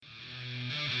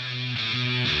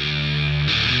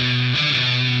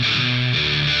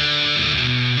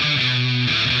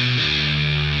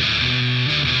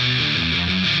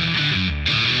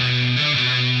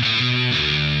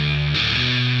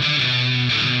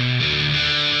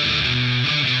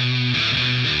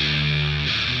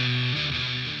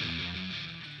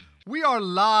are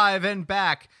live and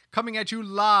back, coming at you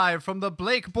live from the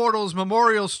Blake Bortles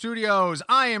Memorial Studios.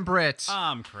 I am Britt.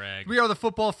 I'm Craig. We are the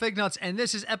Football Fig Nuts, and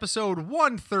this is episode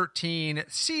 113,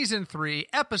 season 3,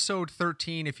 episode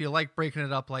 13, if you like breaking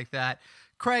it up like that.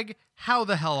 Craig, how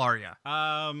the hell are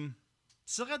you?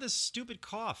 Still got this stupid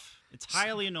cough. It's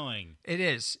highly annoying. It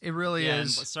is. It really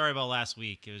is. Sorry about last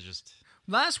week. It was just...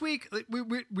 Last week,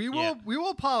 we will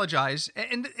apologize.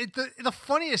 And the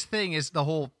funniest thing is the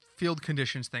whole field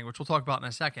conditions thing, which we'll talk about in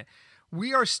a second.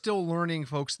 We are still learning,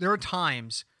 folks. There are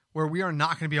times where we are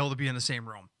not going to be able to be in the same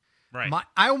room. Right.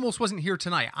 I almost wasn't here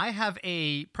tonight. I have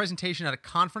a presentation at a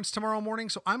conference tomorrow morning,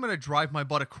 so I'm going to drive my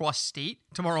butt across state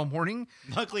tomorrow morning.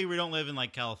 Luckily, we don't live in,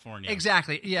 California.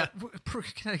 Exactly. Yeah.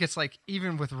 Connecticut's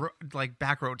even with,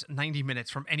 back roads, 90 minutes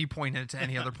from any point in it to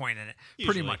any other point in it.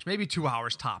 Pretty much. Maybe 2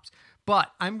 hours tops.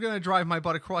 But I'm going to drive my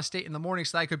butt across state in the morning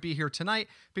so that I could be here tonight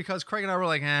because Craig and I were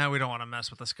like, we don't want to mess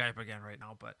with the Skype again right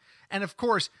now. And of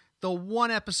course, the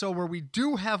one episode where we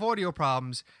do have audio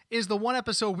problems is the one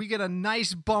episode we get a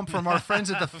nice bump from our friends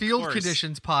at the Field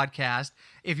Conditions podcast.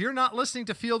 If you're not listening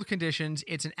to Field Conditions,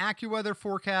 it's an AccuWeather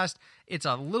forecast. It's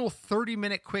a little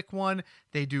 30-minute quick one.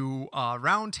 They do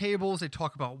round tables. They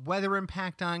talk about weather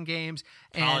impact on games.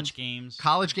 College games.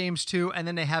 College games, too. And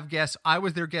then they have guests. I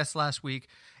was their guest last week.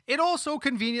 It also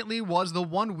conveniently was the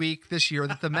 1 week this year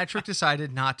that the metric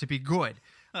decided not to be good.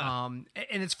 And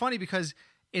it's funny because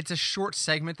it's a short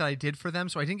segment that I did for them,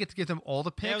 so I didn't get to give them all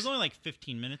the picks. Yeah, it was only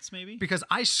 15 minutes maybe. Because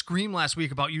I screamed last week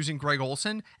about using Greg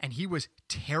Olsen, and he was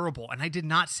terrible. And I did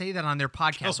not say that on their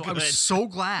podcast, so I was so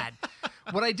glad.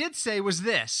 What I did say was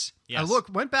this. Yes. I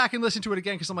went back and listened to it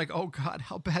again because I'm like, oh, God,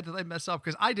 how bad did I mess up?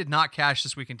 Because I did not cash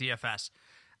this week in DFS.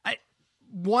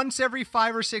 Once every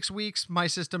 5 or 6 weeks, my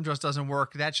system just doesn't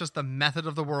work. That's just the method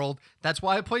of the world. That's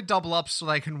why I play double ups so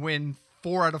that I can win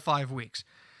 4 out of 5 weeks.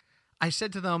 I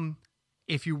said to them,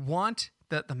 if you want,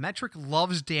 the metric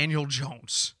loves Daniel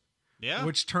Jones,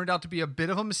 which turned out to be a bit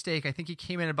of a mistake. I think he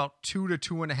came in about 2 to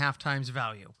 2.5 times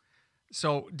value.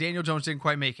 So Daniel Jones didn't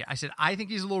quite make it. I said, I think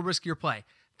he's a little riskier play.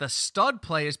 The stud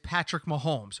play is Patrick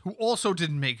Mahomes, who also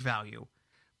didn't make value.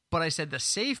 But I said the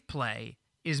safe play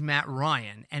is Matt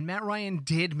Ryan, and Matt Ryan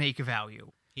did make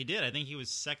value. He did. I think he was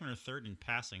second or third in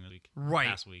passing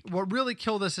last week. What really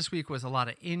killed us this week was a lot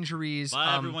of injuries.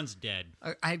 Everyone's dead.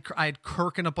 I had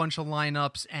Kirk in a bunch of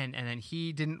lineups, and then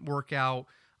he didn't work out.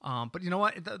 But you know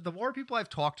what? The more people I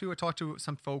talked to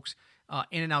some folks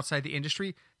in and outside the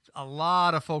industry. A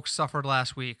lot of folks suffered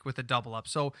last week with the double up.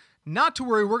 So not to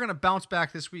worry, we're going to bounce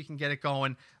back this week and get it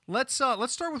going. Let's start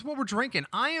with what we're drinking.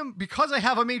 Because I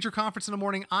have a major conference in the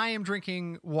morning, I am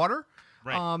drinking water.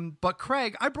 Right. But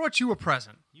Craig, I brought you a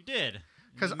present. You did.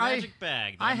 Because magic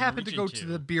bag. I happened to go to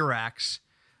the Beer Axe.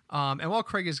 And while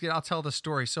Craig is good, I'll tell the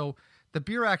story. So the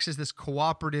Beer Axe is this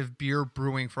cooperative beer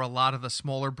brewing for a lot of the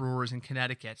smaller brewers in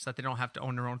Connecticut so that they don't have to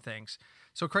own their own things.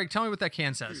 So Craig, tell me what that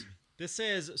can says. This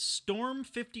says Storm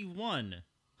 51,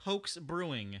 Hoax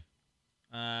Brewing.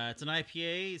 It's an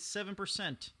IPA,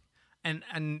 7%.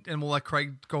 And we'll let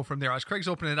Craig go from there. As Craig's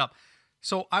opening it up.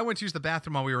 So I went to use the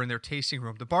bathroom while we were in their tasting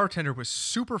room. The bartender was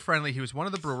super friendly. He was one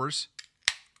of the brewers.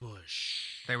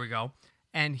 Bush. There we go.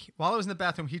 And while I was in the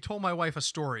bathroom, he told my wife a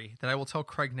story that I will tell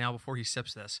Craig now before he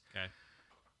sips this. Okay.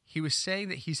 He was saying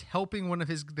that he's helping one of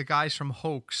the guys from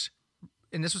Hoax,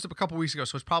 and this was a couple weeks ago,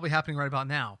 so it's probably happening right about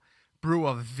now, brew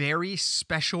a very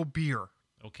special beer.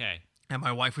 Okay. And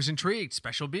my wife was intrigued.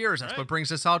 Special beers. That's what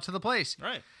brings us out to the place.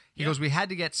 Right. He goes, we had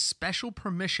to get special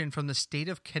permission from the state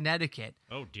of Connecticut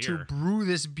to brew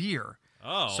this beer.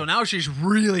 Oh. So now she's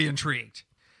really intrigued.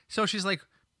 So she's like,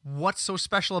 what's so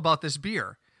special about this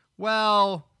beer?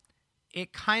 Well,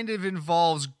 it kind of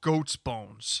involves goat's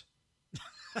bones.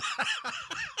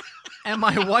 And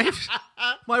my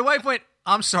wife went,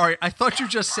 I'm sorry, I thought you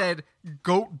just said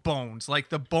goat bones, like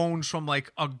the bones from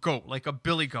like a goat, like a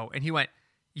billy goat. And he went,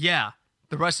 yeah,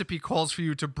 the recipe calls for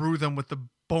you to brew them with the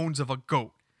bones of a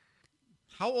goat.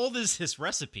 How old is this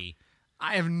recipe?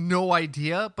 I have no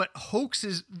idea, but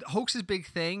Hoax's big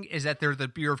thing is that they're the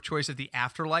beer of choice of the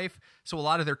afterlife. So a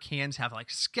lot of their cans have like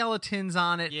skeletons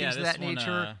on it, things of that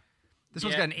nature. This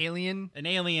one's got an alien. An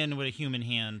alien with a human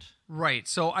hand. Right.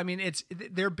 So, I mean, it's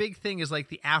their big thing is like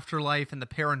the afterlife and the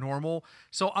paranormal.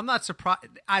 So I'm not surprised.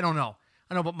 I don't know.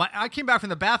 But I came back from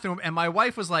the bathroom and my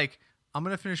wife was like, I'm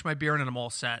going to finish my beer and then I'm all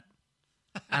set.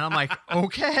 And I'm like,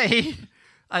 okay.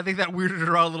 I think that weirded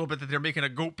her out a little bit that they're making a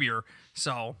goat beer.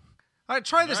 So, all right,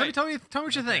 try this. Let me tell me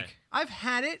what you think. I've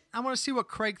had it. I want to see what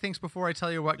Craig thinks before I tell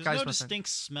you what guys. There's no distinct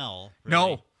smell. Really.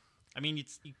 No. I mean, you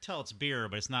tell it's beer,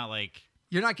 but it's not like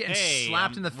you're not getting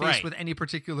slapped in the face with any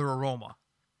particular aroma.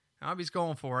 Now he's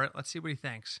going for it. Let's see what he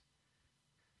thinks.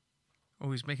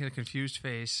 Oh, he's making a confused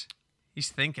face. He's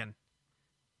thinking.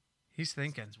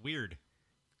 It's weird.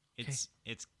 It's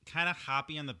kind of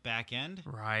hoppy on the back end.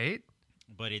 Right.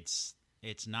 But it's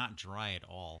not dry at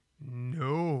all.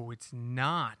 No, it's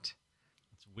not.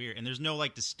 It's weird. And there's no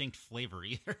like distinct flavor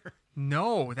either.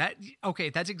 No,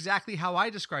 that's exactly how I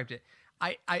described it.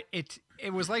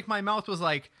 It was like my mouth was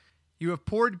like, you have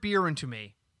poured beer into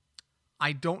me.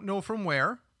 I don't know from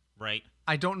where. Right.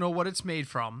 I don't know what it's made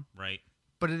from. Right.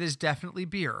 But it is definitely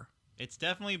beer. It's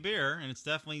definitely beer, and it's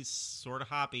definitely sort of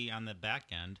hoppy on the back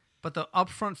end. But the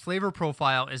upfront flavor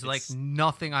profile is like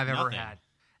nothing I've ever had.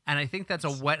 And I think that's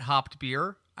a wet hopped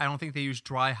beer. I don't think they use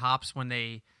dry hops when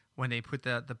they put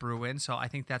the brew in, so I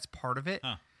think that's part of it.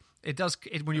 Huh. It does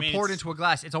when you pour it into a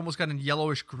glass, it's almost got a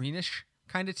yellowish greenish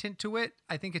kind of tint to it.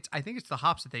 I think it's the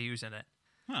hops that they use in it.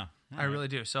 Huh. I really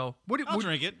do. So I'll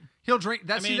drink it. He'll drink.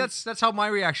 That's how my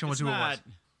reaction was to it was.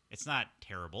 It's not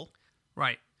terrible.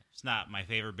 Right. It's not my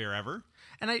favorite beer ever.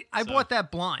 And I bought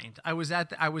that blind. I was at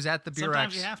the Beer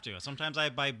Sometimes X. you have to. Sometimes I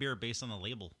buy beer based on the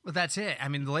label. But that's it. I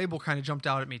mean, the label kind of jumped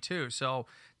out at me too. So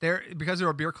because they're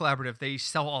a beer collaborative, they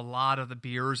sell a lot of the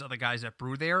beers of the guys that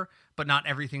brew there, but not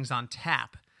everything's on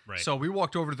tap. Right. So we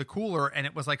walked over to the cooler, and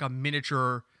it was like a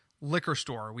miniature liquor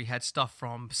store. We had stuff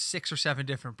from 6 or 7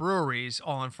 different breweries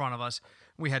all in front of us.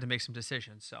 We had to make some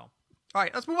decisions. So, all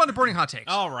right, let's move on to burning hot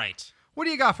takes. All right. What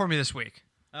do you got for me this week?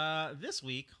 This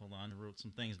week, hold on, I wrote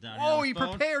some things down. Oh, he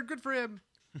prepared. Good for him.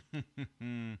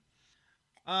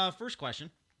 First question.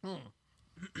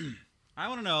 I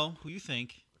want to know who you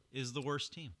think is the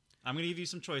worst team. I'm going to give you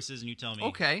some choices, and you tell me.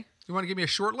 Okay. You want to give me a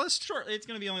short list? Sure. It's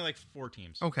going to be only like 4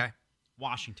 teams. Okay.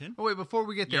 Washington. Oh, wait, before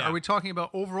we get there, are we talking about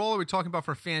overall, or are we talking about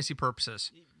for fantasy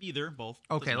purposes? Either, both.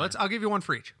 Okay, I'll give you one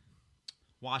for each.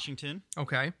 Washington.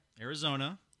 Okay.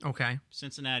 Arizona. Okay.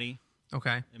 Cincinnati.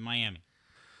 Okay. And Miami.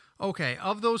 Okay,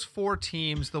 of those 4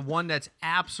 teams, the one that's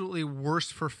absolutely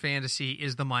worst for fantasy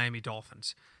is the Miami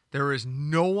Dolphins. There is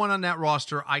no one on that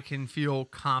roster I can feel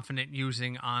confident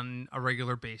using on a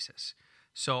regular basis.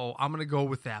 So I'm going to go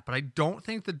with that. But I don't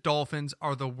think the Dolphins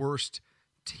are the worst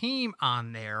team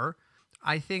on there.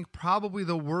 I think probably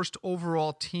the worst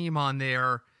overall team on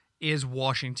there is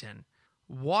Washington.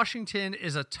 Washington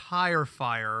is a tire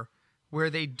fire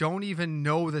where they don't even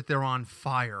know that they're on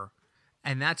fire.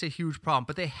 And that's a huge problem.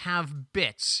 But they have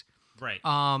bits. Right.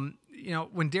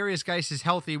 When Darius Geis is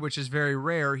healthy, which is very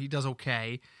rare, he does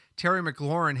okay. Terry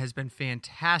McLaurin has been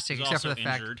fantastic, He's except also for the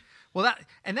fact. injured. Well,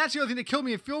 that's the other thing that killed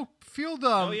me. Field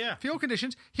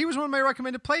conditions. He was one of my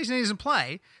recommended plays, and he doesn't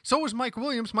play. So was Mike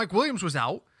Williams. Mike Williams was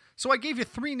out. So I gave you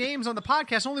 3 names on the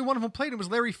podcast. Only one of them played. And it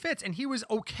was Larry Fitz, and he was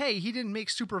okay. He didn't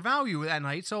make super value that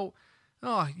night. So,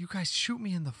 you guys shoot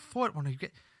me in the foot when you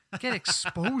get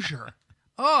exposure.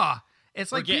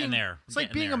 It's like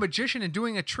being a magician and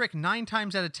doing a trick 9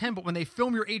 times out of 10, but when they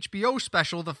film your HBO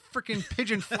special, the freaking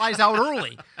pigeon flies out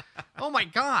early. Oh my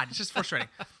God, it's just frustrating.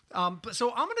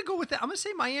 So I'm going to go with that. I'm going to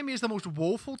say Miami is the most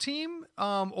woeful team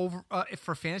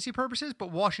for fantasy purposes,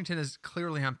 but Washington is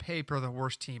clearly on paper the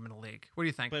worst team in the league. What do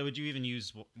you think? But would you even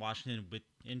use Washington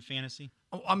in fantasy?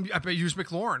 I use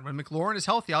McLaurin. When McLaurin is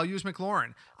healthy, I'll use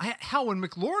McLaurin. When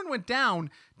McLaurin went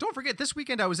down, don't forget, this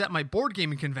weekend I was at my board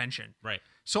gaming convention. Right.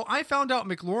 So I found out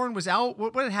McLaurin was out.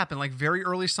 What had happened? Like very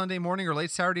early Sunday morning or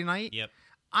late Saturday night? Yep.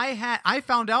 I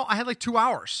found out I had like 2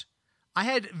 hours. I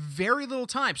had very little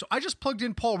time. So I just plugged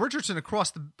in Paul Richardson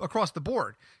across the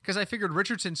board because I figured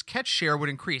Richardson's catch share would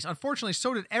increase. Unfortunately,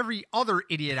 so did every other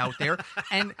idiot out there.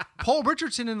 And Paul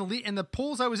Richardson in the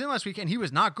polls I was in last week, and he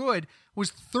was not good, was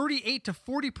 38 to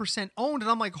 40% owned.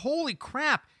 And I'm like, holy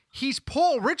crap, he's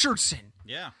Paul Richardson.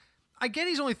 Yeah. I get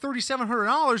he's only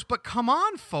 $3,700, but come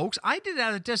on, folks. I did it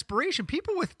out of desperation.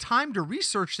 People with time to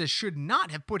research this should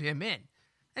not have put him in.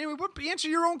 Anyway, answer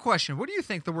your own question. What do you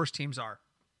think the worst teams are?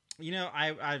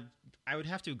 I would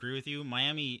have to agree with you.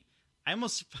 Miami, I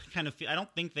almost kind of feel, I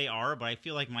don't think they are, but I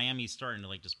feel like Miami's starting to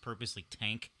like just purposely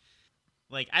tank.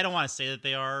 Like, I don't want to say that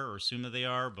they are or assume that they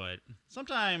are, but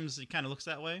sometimes it kind of looks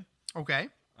that way. Okay.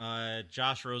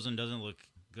 Josh Rosen doesn't look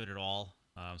good at all.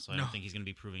 So I don't think he's going to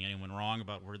be proving anyone wrong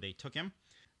about where they took him.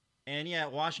 And yeah,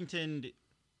 Washington,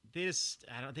 they just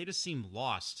seem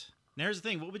lost. Now here's the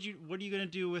thing: what are you going to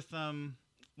do with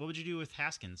what would you do with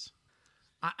Haskins?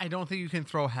 I don't think you can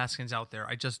throw Haskins out there.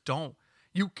 I just don't.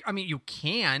 You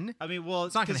can. Well,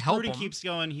 it's not going to help him. Keeps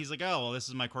going. He's like, oh, well, this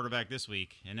is my quarterback this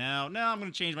week, and now I'm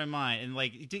going to change my mind. And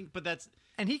like, but that's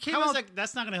and he came out.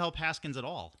 That's not going to help Haskins at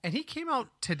all. And he came out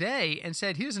today and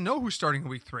said he doesn't know who's starting in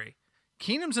week 3.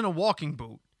 Keenum's in a walking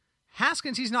boot.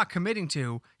 Haskins, he's not committing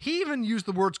to. He even used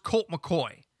the words Colt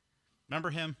McCoy. Remember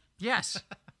him? Yes.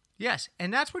 Yes.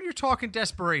 And that's when you're talking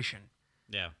desperation.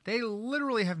 Yeah. They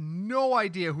literally have no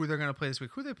idea who they're going to play this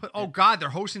week. Who they play? Oh, God, they're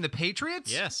hosting the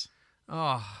Patriots? Yes.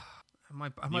 Oh, you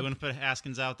want to put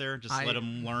Haskins out there? Just let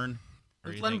him learn?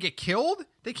 Let him get killed?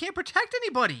 They can't protect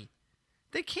anybody.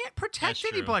 That's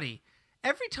anybody. True.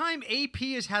 Every time AP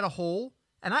has had a hole,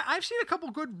 and I've seen a couple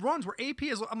good runs where AP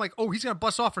is, I'm like, oh, he's going to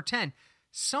bust off for 10.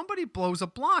 Somebody blows a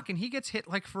block, and he gets hit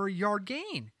like for a yard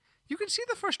gain. You can see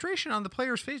the frustration on the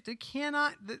player's face. They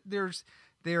cannot.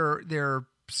 Their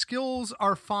skills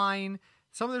are fine.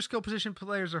 Some of their skill position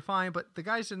players are fine, but the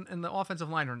guys in the offensive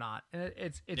line are not. And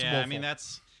it's woeful. I mean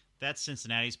that's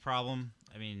Cincinnati's problem.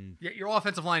 I mean, your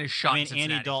offensive line is shot. I mean,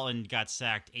 Andy Dalton got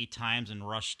sacked 8 times and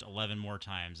rushed 11 more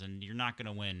times, and you're not going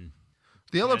to win.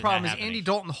 The other problem is Andy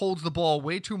Dalton holds the ball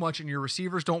way too much, and your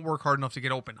receivers don't work hard enough to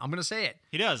get open. I'm going to say it.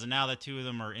 He does, and now that 2 of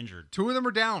them are injured. 2 of them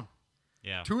are down.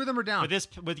 Yeah, 2 of them are down.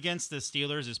 But against the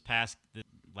Steelers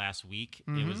last week,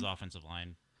 it was offensive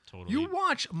line. Totally. You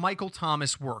watch Michael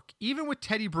Thomas work, even with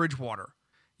Teddy Bridgewater.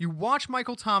 You watch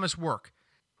Michael Thomas work.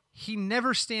 He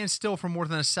never stands still for more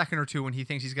than a second or two when he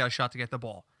thinks he's got a shot to get the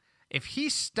ball. If he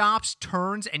stops,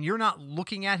 turns, and you're not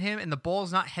looking at him and the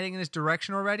ball's not heading in his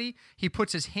direction already, he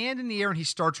puts his hand in the air and he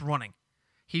starts running.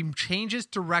 He changes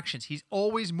directions. He's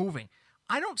always moving.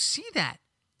 I don't see that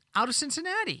out of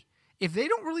Cincinnati. If they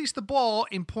don't release the ball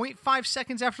in 0.5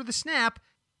 seconds after the snap,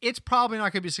 it's probably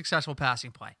not going to be a successful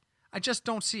passing play. I just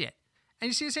don't see it. And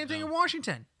you see the same thing in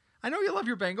Washington. I know you love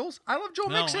your Bengals. I love Joe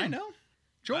Mixon. I know.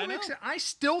 Joe Mixon. I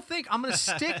still think I'm going to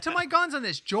stick to my guns on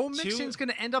this. Joe Mixon's going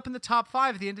to end up in the top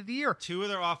 5 at the end of the year. 2 of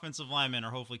their offensive linemen are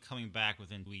hopefully coming back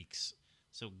within weeks.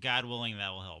 So God willing,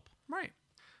 that will help. Right.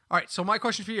 All right. So my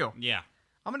question for you. Yeah.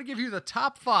 I'm going to give you the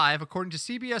top 5 according to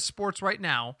CBS Sports right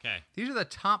now. Okay. These are the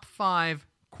top 5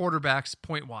 quarterbacks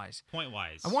point-wise.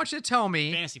 Point-wise. I want you to tell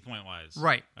me. Fantasy point-wise.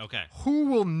 Right. Okay. Who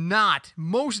will not,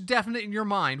 most definite in your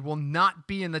mind, will not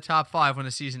be in the top 5 when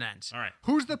the season ends? All right.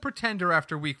 Who's the pretender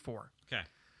after week 4? Okay.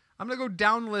 I'm going to go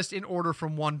down the list in order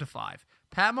from 1 to 5.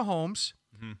 Pat Mahomes,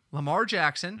 Lamar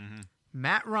Jackson,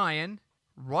 Matt Ryan,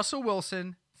 Russell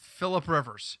Wilson, Phillip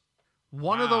Rivers.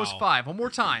 One of those 5. One more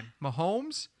time.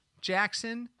 Mahomes,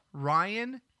 Jackson,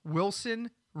 Ryan,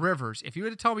 Wilson, Rivers. If you were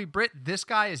to tell me, Britt, this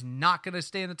guy is not going to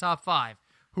stay in the top 5,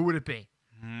 who would it be?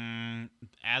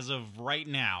 As of right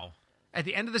now. At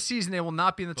the end of the season, they will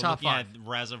not be in the top 5.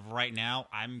 As of right now,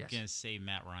 I'm going to say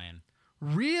Matt Ryan.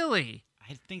 Really?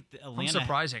 I think Atlanta. I'm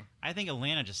surprising. I think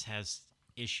Atlanta just has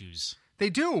issues. They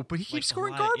do, but he keeps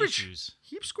scoring garbage.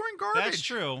 He keeps scoring garbage. That's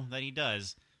true that he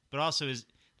does. But also,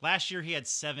 last year he had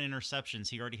 7 interceptions.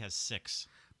 He already has 6.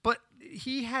 But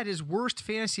he had his worst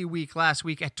fantasy week last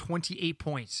week at 28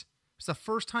 points. It's the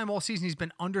first time all season he's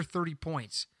been under 30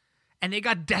 points. And they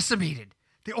got decimated.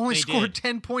 They only scored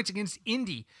 10 points against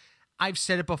Indy. I've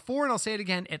said it before, and I'll say it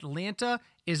again. Atlanta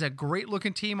is a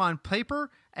great-looking team on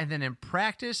paper, and then in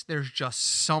practice, there's just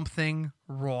something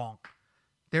wrong.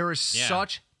 There is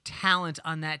such talent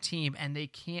on that team, and they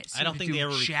can't seem to do jack with it. I don't think they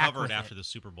ever recovered after the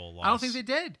Super Bowl loss. I don't think they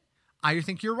did. I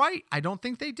think you're right. I don't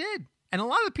think they did. And a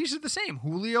lot of the pieces are the same.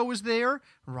 Julio was there.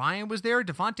 Ryan was there.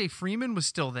 Devontae Freeman was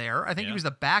still there. I think he was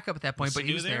the backup at that point, but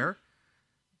he was there.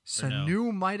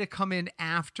 Sanu might have come in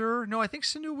after. No, I think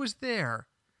Sanu was there.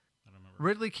 I don't remember.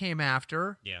 Ridley came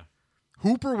after. Yeah.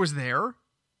 Hooper was there.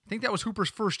 I think that was Hooper's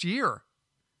first year.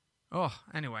 Oh,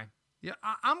 anyway. Yeah,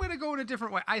 I'm going to go in a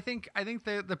different way. I think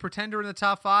the pretender in the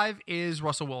top 5 is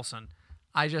Russell Wilson.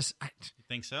 You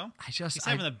think so? He's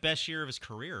having the best year of his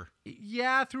career.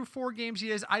 Yeah, through 4 games he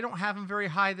is. I don't have him very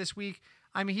high this week.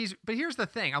 I mean, but here's the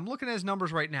thing. I'm looking at his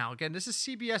numbers right now. Again, this is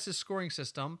CBS's scoring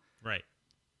system. Right.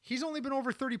 He's only been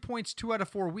over 30 points 2 out of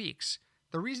 4 weeks.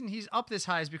 The reason he's up this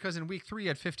high is because in week 3 he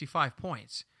had 55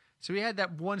 points. So he had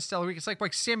that one stellar week. It's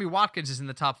like Sammy Watkins is in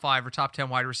the top 5 or top 10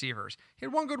 wide receivers. He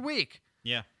had one good week.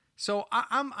 Yeah. So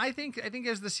I think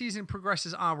as the season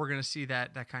progresses on, we're going to see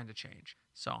that kind of change.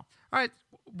 So, all right,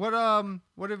 what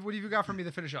have you got for me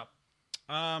to finish up?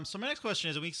 So my next question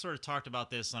is, and we sort of talked about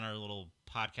this on our little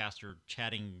podcaster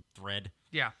chatting thread.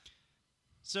 Yeah.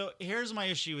 So here's my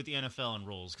issue with the NFL and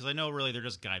rules, because I know really they're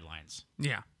just guidelines.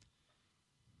 Yeah.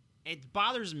 It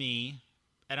bothers me,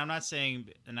 and I'm not saying,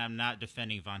 and I'm not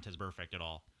defending Vontaze Burfict at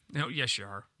all. No, yes, you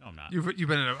are. No, I'm not. You've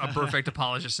been a perfect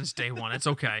apologist since day one. It's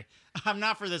okay. I'm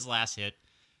not for this last hit.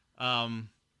 Where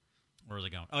was I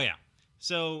going? Oh, yeah.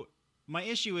 So my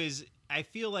issue is I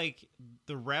feel like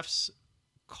the refs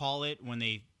call it when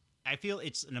they – I feel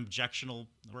it's an objectional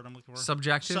 – word I'm looking for?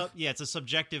 Subjective? It's a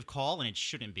subjective call, and it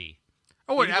shouldn't be.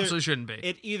 Oh, it absolutely shouldn't be.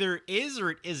 It either is or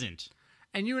it isn't.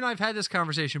 And you and I have had this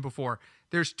conversation before.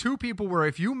 There's 2 people where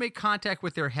if you make contact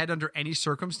with their head under any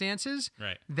circumstances,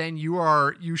 right, then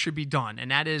you should be done.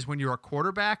 And that is when you're a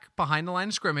quarterback behind the line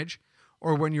of scrimmage,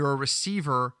 or when you're a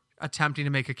receiver attempting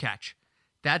to make a catch.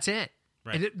 That's it.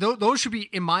 Right. Those should be,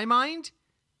 in my mind,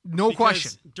 no because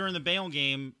question. During the Bale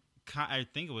game, I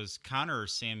think it was Connor or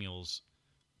Samuels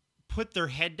put their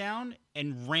head down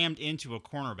and rammed into a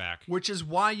cornerback. Which is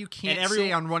why you can't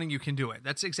say on running you can do it.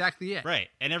 That's exactly it. Right.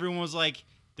 And everyone was like,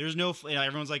 there's no,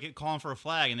 everyone's like calling for a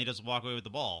flag and they just walk away with the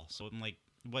ball. So I'm like,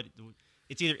 what?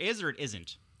 It's either is or it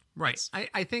isn't. Right.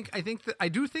 I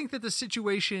do think that the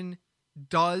situation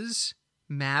does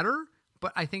matter,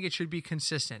 but I think it should be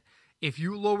consistent. If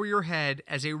you lower your head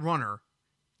as a runner,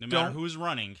 no matter who's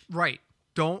running. Right.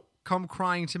 Don't come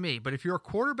crying to me. But if you're a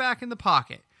quarterback in the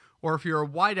pocket, or if you're a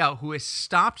wideout who is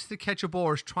stopped to catch a ball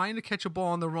or is trying to catch a ball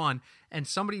on the run, and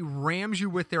somebody rams you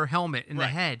with their helmet in the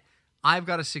head, I've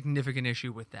got a significant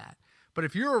issue with that. But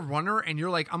if you're a runner and you're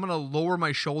like, I'm going to lower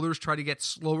my shoulders, try to get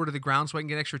slower to the ground so I can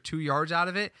get an extra 2 yards out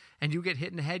of it, and you get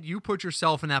hit in the head, you put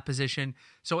yourself in that position.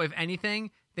 So if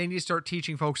anything, they need to start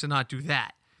teaching folks to not do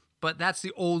that. But that's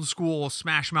the old school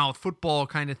smash mouth football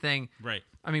kind of thing. Right.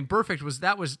 I mean, Perfect was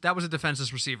a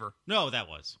defenseless receiver. No, that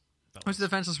was. It was a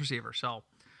defenseless receiver. So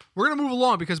we're going to move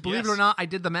along because, believe it or not, I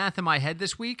did the math in my head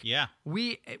this week. Yeah.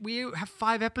 We have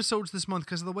 5 episodes this month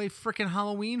because of the way freaking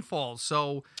Halloween falls.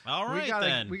 So all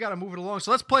right, we gotta move it along. So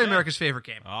let's play America's favorite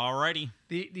game. All righty.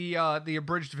 The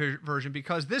abridged version,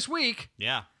 because this week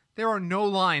there are no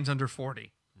lines under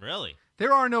 40. Really?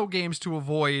 There are no games to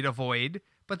avoid,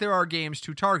 but there are games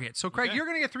to target. So Craig, you're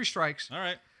going to get 3 strikes. All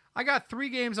right. I got 3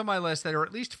 games on my list that are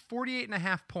at least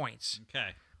 48.5 points. Okay.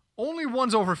 Only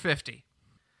one's over 50.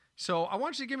 So I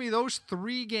want you to give me those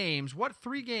 3 games. What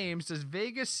 3 games does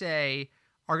Vegas say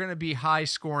are going to be high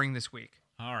scoring this week?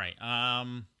 All right.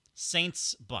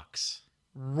 Saints Bucks.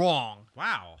 Wrong.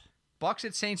 Wow. Bucks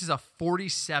at Saints is a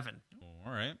 47. Oh,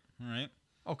 all right.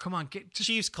 Oh, come on.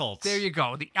 Chiefs Colts. There you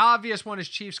go. The obvious one is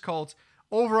Chiefs Colts.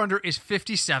 Over under is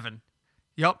 57.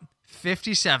 Yep,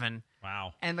 57.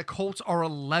 Wow. And the Colts are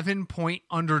 11-point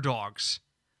underdogs.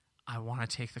 I want to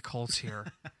take the Colts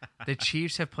here. The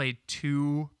Chiefs have played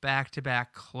 2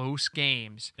 back-to-back close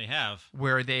games. They have.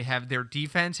 Where their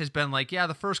defense has been like, yeah,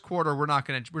 the first quarter we're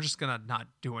just gonna not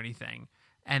do anything.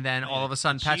 And then all of a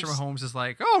sudden Patrick Mahomes is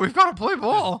like, oh, we've got to play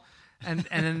ball. and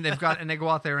then they go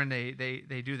out there and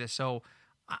they do this. So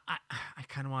I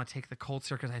kind of want to take the Colts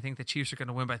here because I think the Chiefs are going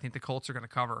to win, but I think the Colts are going to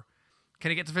cover.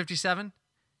 Can it get to 57?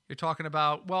 You're talking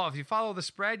about, well, if you follow the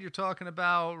spread, you're talking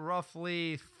about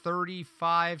roughly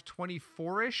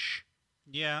 35-24-ish.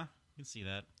 Yeah, you can see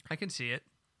that. I can see it.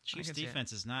 Chiefs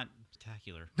defense is not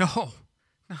spectacular. No,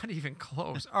 not even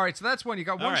close. All right, so that's one. You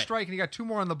got one strike and you got 2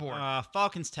 more on the board.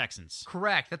 Falcons-Texans.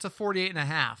 Correct. That's a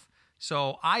 48.5.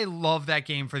 So I love that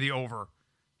game for the over.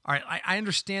 All right, I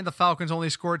understand the Falcons only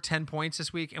scored 10 points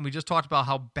this week, and we just talked about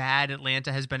how bad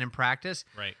Atlanta has been in practice.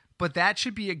 Right. But that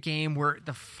should be a game where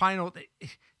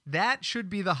that should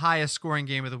be the highest scoring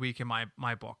game of the week in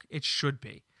my book. It should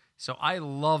be. So I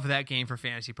love that game for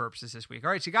fantasy purposes this week. All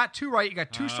right, so you got 2 right. You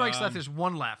got 2 strikes left. There's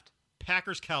 1 left.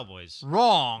 Packers-Cowboys.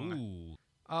 Wrong. Ooh.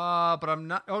 But I'm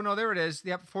not. Oh, no, there it is.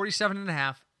 Yep,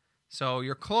 47.5. So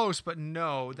you're close, but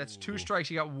no. That's 2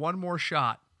 strikes. You got 1 more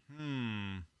shot.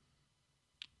 And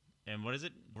what is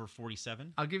it? We're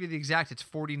 47? I'll give you the exact. It's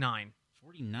 49.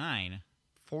 49?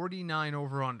 49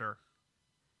 over under.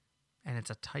 And it's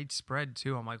a tight spread,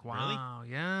 too. I'm like, wow,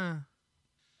 really? Yeah.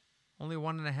 Only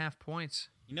 1.5 points.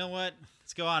 You know what?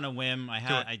 Let's go on a whim.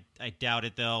 I doubt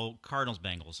it, though.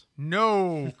 Cardinals-Bengals.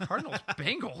 No.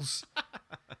 Cardinals-Bengals?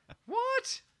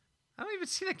 What? I don't even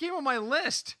see that game on my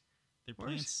list. They're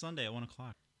playing Sunday at 1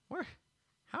 o'clock. Where?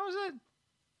 How is it?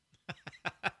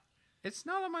 It's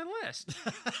not on my list.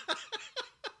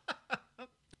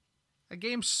 A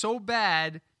game so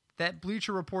bad that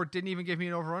Bleacher Report didn't even give me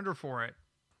an over-under for it.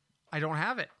 I don't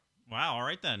have it. Wow, all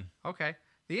right then. Okay.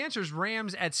 The answer is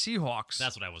Rams at Seahawks.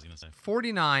 That's what I was going to say.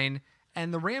 49,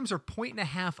 and the Rams are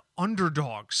 1.5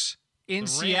 underdogs in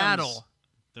Seattle.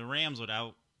 The Rams would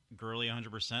out Gurley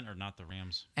 100%, or not the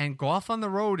Rams? And Goff on the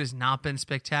road has not been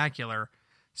spectacular.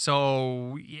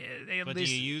 So, yeah. But do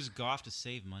you use Goff to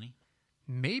save money?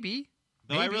 Maybe.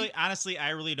 Though I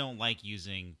really don't like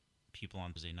using people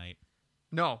on Thursday night.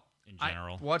 No. In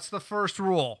general. What's the first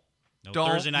rule? No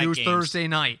don't Thursday night use games. Thursday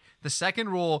night. The second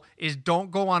rule is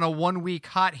don't go on a 1-week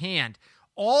hot hand.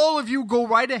 All of you go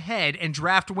right ahead and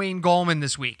draft Wayne Gallman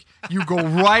this week. You go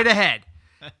right ahead.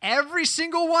 Every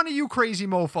single one of you crazy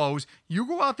mofos, you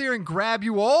go out there and grab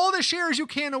you all the shares you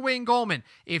can of Wayne Gallman.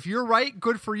 If you're right,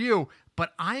 good for you.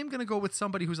 But I'm going to go with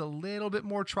somebody who's a little bit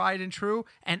more tried and true,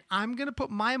 and I'm going to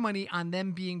put my money on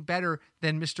them being better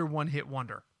than Mr. One-Hit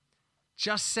Wonder.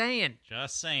 Just saying. I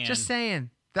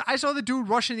saw the dude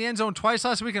rushing the end zone twice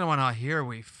last week, and I went, oh, here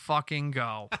we fucking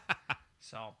go.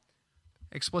 So,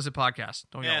 explicit podcast.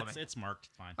 Don't yell at me. It's marked.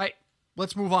 Fine. All right,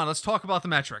 let's move on. Let's talk about the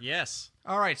metric. Yes.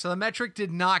 All right, so the metric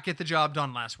did not get the job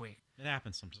done last week. It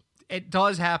happens sometimes. It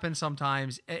does happen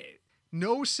sometimes.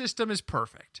 No system is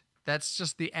perfect. That's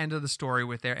just the end of the story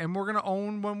with there. And we're going to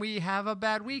own when we have a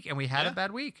bad week, and we had a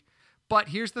bad week. But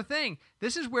here's the thing.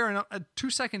 This is where, in a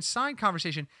 2-second sign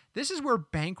conversation, this is where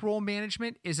bankroll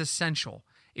management is essential.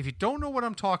 If you don't know what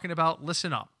I'm talking about,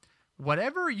 listen up.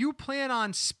 Whatever you plan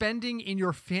on spending in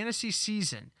your fantasy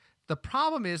season, the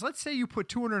problem is, let's say you put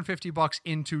 $250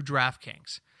 into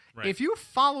DraftKings. Right. If you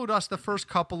followed us the first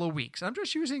couple of weeks, I'm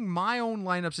just using my own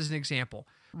lineups as an example.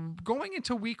 Going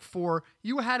into week 4,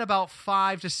 you had about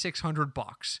 $500 to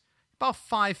 $600, about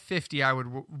 $550, I would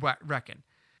reckon.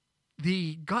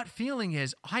 The gut feeling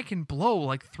is I can blow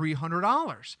like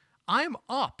 $300. I'm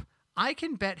up. I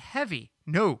can bet heavy.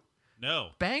 No.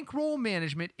 Bankroll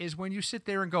management is when you sit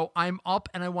there and go, I'm up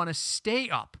and I want to stay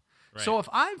up. Right. So if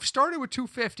I've started with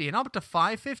 $250 and I'm up to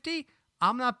 $550,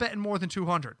 I'm not betting more than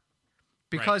 $200.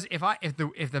 Because if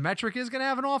the metric is going to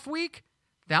have an off week,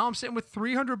 now I'm sitting with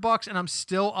 $300 and I'm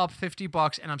still up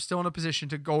 $50 and I'm still in a position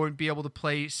to go and be able to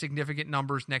play significant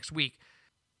numbers next week.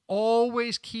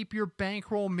 Always keep your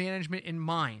bankroll management in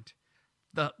mind.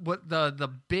 What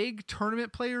the big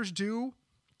tournament players do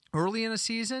early in a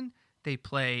season, they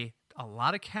play a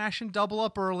lot of cash and double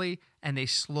up early, and they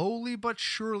slowly but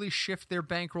surely shift their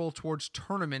bankroll towards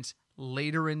tournaments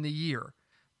later in the year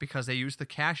because they use the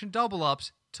cash and double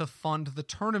ups to fund the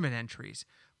tournament entries,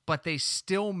 but they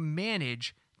still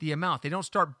manage the amount. They don't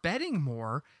start betting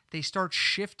more. They start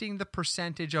shifting the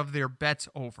percentage of their bets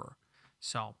over.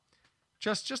 So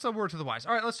just a word to the wise.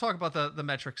 All right, let's talk about the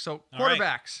metric. So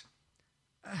quarterbacks.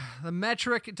 Right. The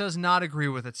metric does not agree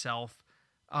with itself.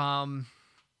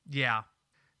 There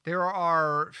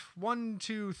are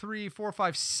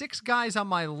 6 guys on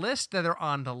my list that are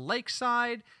on the Lake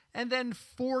side, and then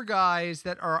 4 guys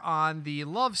that are on the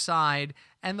Love side,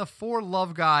 and the 4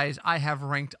 Love guys I have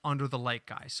ranked under the Lake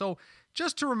guys. So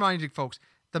just to remind you folks,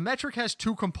 the metric has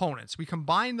 2 components. We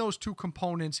combine those 2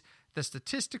 components, the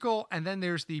statistical, and then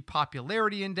there's the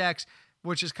popularity index,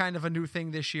 which is kind of a new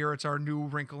thing this year. It's our new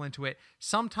wrinkle into it.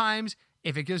 Sometimes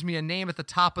if it gives me a name at the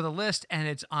top of the list and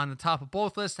it's on the top of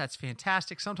both lists, that's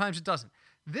fantastic. Sometimes it doesn't.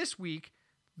 This week,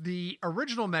 the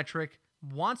original metric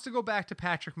wants to go back to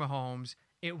Patrick Mahomes.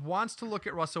 It wants to look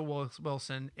at Russell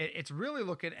Wilson. It's really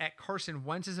looking at Carson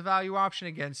Wentz as a value option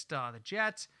against the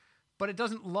Jets, but it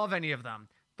doesn't love any of them.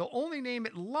 The only name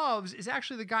it loves is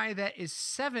actually the guy that is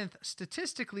 7th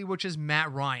statistically, which is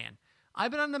Matt Ryan. I've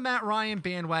been on the Matt Ryan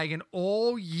bandwagon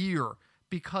all year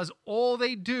because all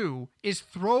they do is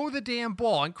throw the damn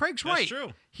ball. And Craig's right. That's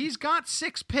true. He's got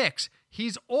 6 picks.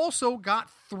 He's also got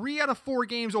 3 out of 4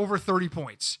 games over 30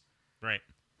 points. Right.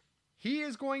 He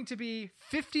is going to be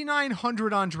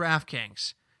 5,900 on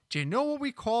DraftKings. Do you know what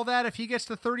we call that if he gets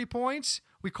to 30 points?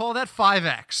 We call that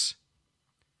 5X.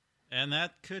 And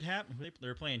that could happen.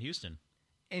 They're playing Houston.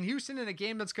 In Houston in a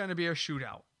game that's going to be a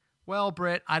shootout. Well,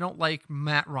 Britt, I don't like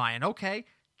Matt Ryan. Okay,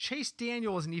 Chase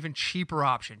Daniel is an even cheaper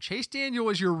option. Chase Daniel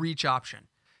is your reach option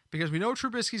because we know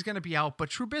Trubisky's going to be out, but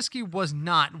Trubisky was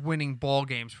not winning ball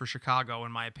games for Chicago,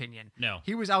 in my opinion. No.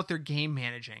 He was out there game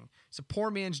managing. It's a poor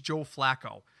man's Joe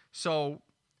Flacco. So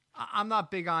I'm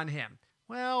not big on him.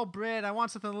 Well, Britt, I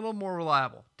want something a little more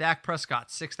reliable. Dak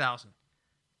Prescott, 6,000.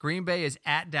 Green Bay is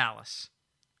at Dallas.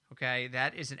 Okay,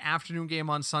 that is an afternoon game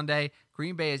on Sunday.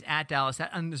 Green Bay is at Dallas.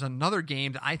 That is another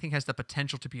game that I think has the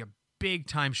potential to be a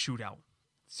big-time shootout.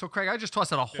 So, Craig, I just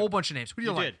tossed out a whole bunch of names. Who do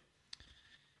you like? Did.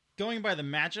 Going by the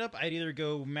matchup, I'd either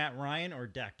go Matt Ryan or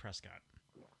Dak Prescott.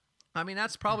 I mean,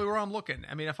 that's probably where I'm looking.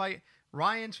 I mean,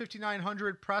 Ryan's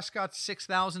 5,900, Prescott's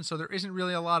 6,000, so there isn't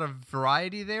really a lot of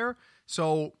variety there.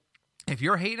 So, if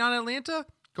you're hating on Atlanta,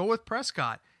 go with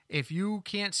Prescott. If you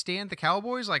can't stand the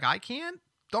Cowboys like I can,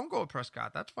 don't go with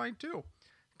Prescott. That's fine too.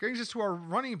 Brings us to our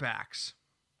running backs.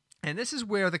 And this is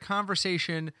where the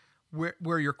conversation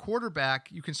where your quarterback,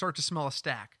 you can start to smell a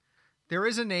stack. There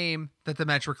is a name that the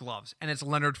metric loves, and it's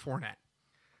Leonard Fournette.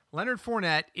 Leonard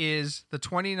Fournette is the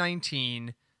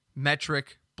 2019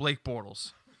 metric Blake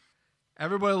Bortles.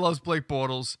 Everybody loves Blake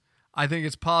Bortles. I think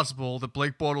it's possible that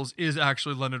Blake Bortles is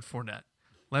actually Leonard Fournette.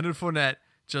 Leonard Fournette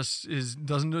just is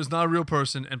not a real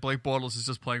person, and Blake Bortles is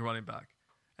just playing running back.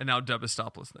 And now Deb has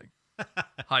stopped listening.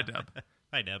 Hi, Deb.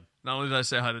 Hi, Deb. Not only did I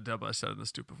say hi to Deb, but I said it in a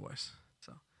stupid voice.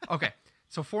 So okay.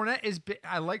 So Fournette is.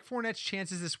 I like Fournette's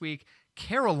chances this week.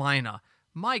 Carolina,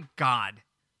 my God,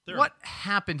 what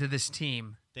happened to this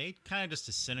team? They kind of just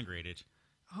disintegrated.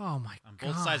 Oh my God!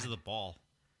 On both sides of the ball.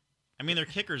 I mean, their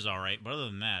kicker's all right, but other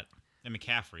than that, and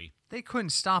McCaffrey, they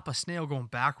couldn't stop a snail going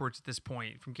backwards at this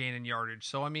point from gaining yardage.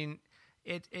 So I mean,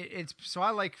 It's so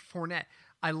I like Fournette.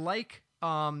 I like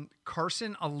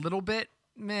Carson a little bit.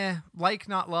 Meh, like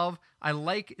not love. I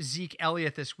like Zeke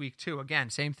Elliott this week too. Again,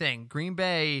 same thing. Green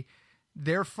Bay,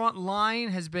 their front line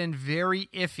has been very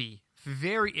iffy,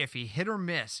 hit or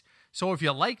miss. So if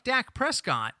you like Dak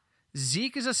Prescott,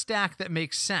 Zeke is a stack that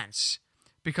makes sense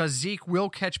because Zeke will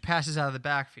catch passes out of the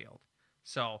backfield.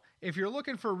 So if you're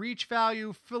looking for reach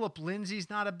value, Phillip Lindsay's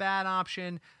not a bad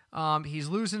option. He's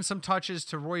losing some touches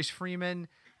to Royce Freeman.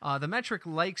 The metric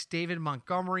likes David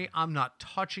Montgomery. I'm not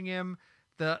touching him.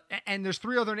 And there's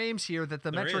 3 other names here that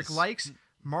the metric likes: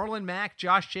 Marlon Mack,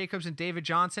 Josh Jacobs, and David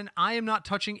Johnson. I am not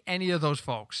touching any of those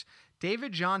folks.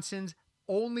 David Johnson's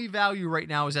only value right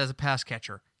now is as a pass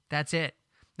catcher. That's it.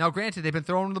 Now, granted, they've been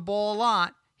throwing the ball a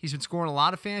lot. He's been scoring a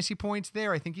lot of fantasy points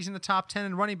there. I think he's in the top 10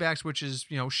 in running backs, which is,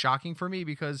 shocking for me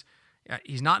because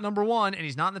he's not number 1 and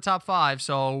he's not in the top 5.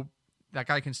 So that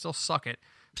guy can still suck it.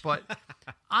 But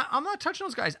I'm not touching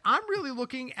those guys. I'm really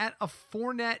looking at a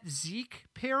Fournette-Zeke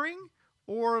pairing,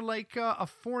 or like a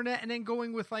Fournette and then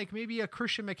going with like maybe a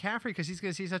Christian McCaffrey because he's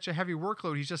going to see such a heavy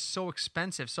workload. He's just so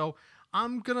expensive. So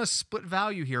I'm going to split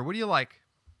value here. What do you like?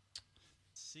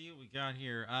 Let's see what we got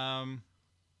here.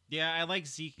 Yeah, I like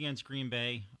Zeke against Green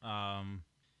Bay. I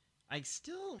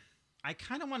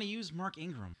kind of want to use Mark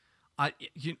Ingram.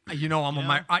 You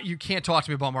can't talk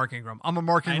to me about Mark Ingram. I'm a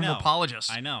Mark Ingram apologist.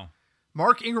 I know.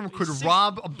 Mark Ingram could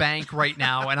rob a bank right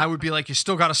now, and I would be like, you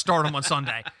still got to start him on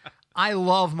Sunday. I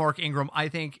love Mark Ingram. I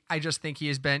just think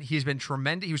he's been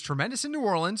tremendous. He was tremendous in New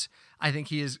Orleans. I think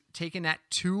he has taken that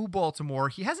to Baltimore.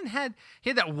 He had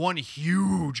that one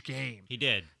huge game. He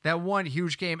did. That one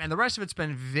huge game, and the rest of it's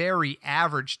been very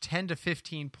average, 10 to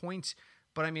 15 points.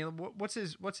 But I mean, what's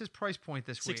his price point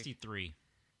this week? 63.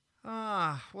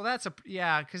 Well,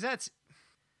 because that's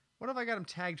what have I got him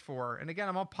tagged for? And again,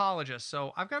 I'm an apologist,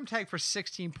 so I've got him tagged for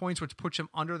 16 points, which puts him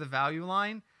under the value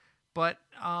line. But,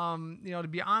 to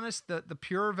be honest, the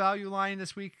pure value line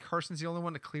this week, Carson's the only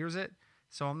one that clears it.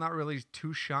 So I'm not really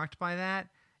too shocked by that.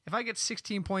 If I get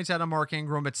 16 points out of Mark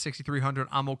Ingram at 6,300,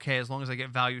 I'm okay as long as I get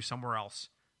value somewhere else.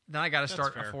 Then I got to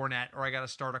start a Fournette or I got to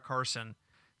start a Carson.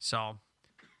 So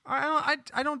I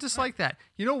don't dislike that.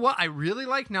 You know what I really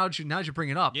like now that you bring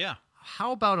it up? Yeah.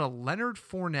 How about a Leonard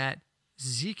Fournette,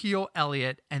 Ezekiel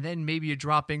Elliott, and then maybe you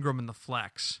drop Ingram in the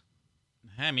flex?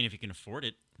 I mean, if you can afford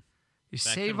it. You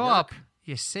save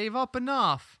up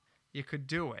enough, you could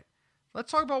do it. Let's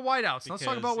talk about wideouts. Let's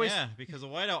talk about ways. Yeah, because a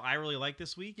wideout I really like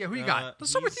this week. Yeah, who you got?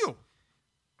 Let's start with you.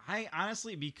 I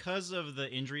honestly, because of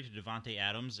the injury to Devontae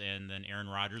Adams and then Aaron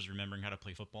Rodgers remembering how to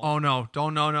play football. Oh, no.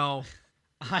 No.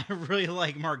 I really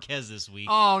like Marquez this week.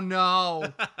 Oh,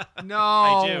 no. No.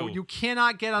 I do. You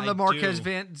cannot get on the Marquez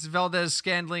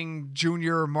Valdez-Scantling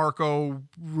Jr., Marco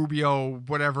Rubio,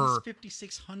 whatever. He's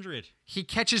 5,600. He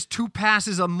catches 2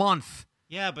 passes a month.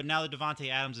 Yeah, but now that Devontae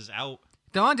Adams is out.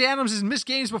 Devontae Adams has missed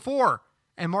games before.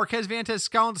 And Marquez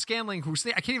Valdez-Scantling,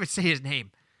 I can't even say his name.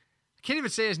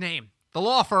 The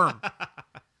law firm.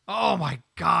 Oh, my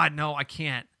God. No, I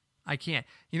can't.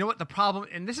 You know what the problem,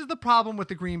 and this is the problem with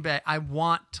the Green Bay. I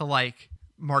want to like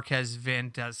Marquez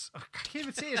Valdez. I can't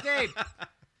even say his name.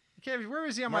 Where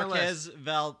is he on my list?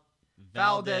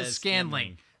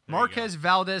 Valdez-Scantling. Marquez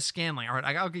Valdez-Scantling. All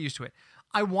right, I'll get used to it.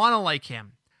 I want to like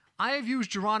him. I have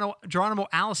used Geronimo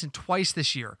Allison twice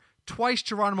this year. Twice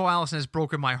Geronimo Allison has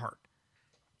broken my heart.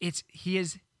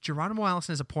 Geronimo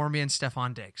Allison is a poor man's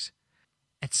Stephon Diggs.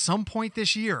 At some point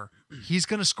this year, he's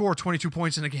going to score 22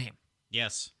 points in a game.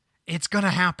 Yes. It's going to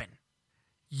happen.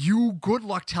 You good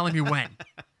luck telling me when.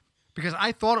 Because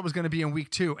I thought it was going to be in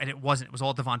week 2, and it wasn't. It was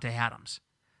all Devontae Adams.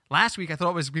 Last week, I thought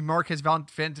it was going to be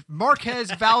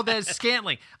Marquez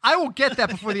Valdez-Scantling. I will get that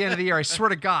before the end of the year, I swear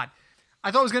to God. I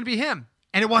thought it was going to be him,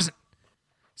 and it wasn't.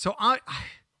 So I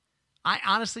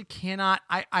honestly cannot.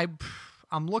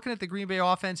 I'm looking at the Green Bay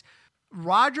offense.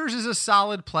 Rodgers is a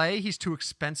solid play. He's too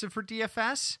expensive for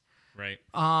DFS. Right.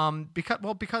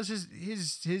 Because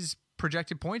his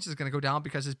projected points is going to go down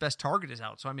because his best target is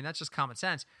out. So I mean that's just common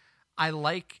sense. I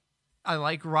like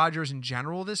Rodgers in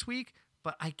general this week,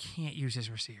 but I can't use his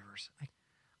receivers.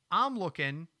 I'm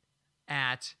looking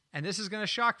at, and this is going to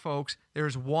shock folks,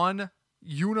 there's one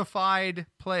unified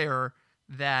player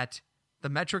that the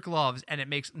metric loves, and it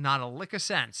makes not a lick of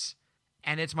sense,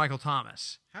 and it's Michael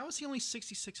Thomas. How is he only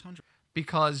 6,600?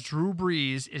 Because Drew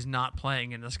Brees is not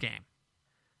playing in this game.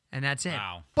 And that's it.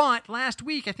 Wow. But last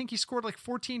week, I think he scored like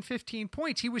 14, 15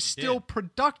 points. He was still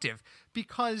productive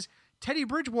because Teddy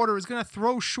Bridgewater is going to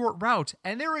throw short routes,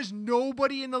 and there is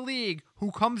nobody in the league who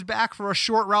comes back for a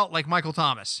short route like Michael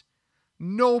Thomas.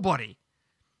 Nobody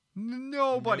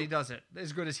does it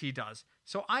as good as he does.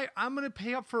 So I'm going to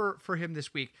pay up for him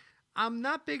this week. I'm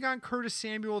not big on Curtis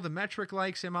Samuel. The metric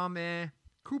likes him. I'm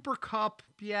Cooper Kupp,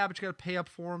 yeah, but you got to pay up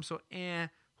for him. So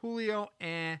Julio,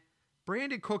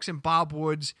 Brandon Cooks and Bob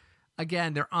Woods.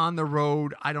 Again, they're on the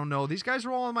road. I don't know. These guys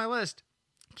are all on my list.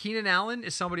 Keenan Allen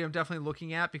is somebody I'm definitely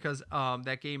looking at because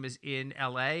that game is in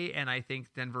LA, and I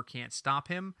think Denver can't stop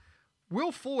him.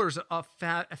 Will Fuller's a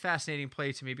fascinating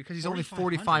play to me because he's only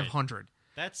 4,500.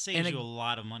 That saves you a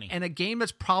lot of money. And a game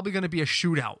that's probably going to be a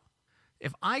shootout.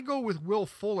 If I go with Will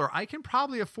Fuller, I can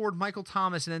probably afford Michael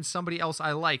Thomas and then somebody else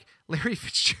I like. Larry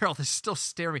Fitzgerald is still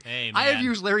staring. Hey, I have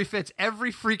used Larry Fitz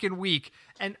every freaking week,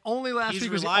 and only last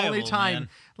week was the only time.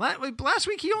 Last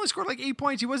week, he only scored like 8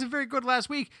 points. He wasn't very good last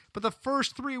week, but the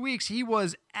first 3 weeks, he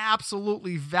was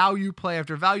absolutely value play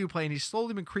after value play, and he's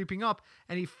slowly been creeping up,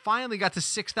 and he finally got to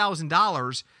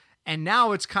 $6,000, and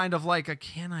now it's kind of like,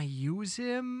 can I use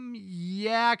him?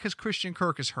 Yeah, because Christian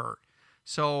Kirk is hurt.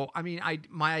 So, I mean,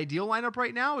 my ideal lineup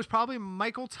right now is probably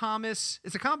Michael Thomas.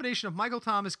 It's a combination of Michael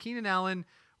Thomas, Keenan Allen,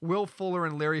 Will Fuller,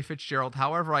 and Larry Fitzgerald.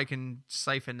 However, I can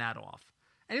siphon that off.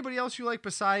 Anybody else you like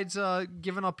besides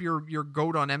giving up your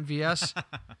goat on MVS?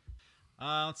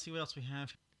 Let's see what else we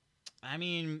have. I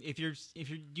mean, if you're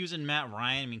using Matt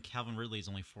Ryan, I mean, Calvin Ridley is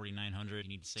only 4,900. You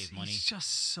need to save money. He's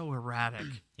just so erratic.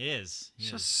 It is. He's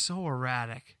just so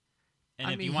erratic.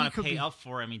 And if you want to pay up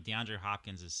for it, I mean, DeAndre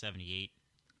Hopkins is 78.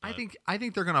 I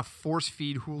think they're going to force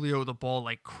feed Julio the ball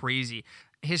like crazy.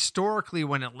 Historically,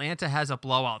 when Atlanta has a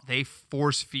blowout, they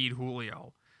force feed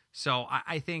Julio. So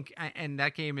I think, and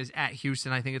that game is at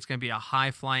Houston, I think it's going to be a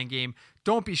high-flying game.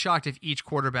 Don't be shocked if each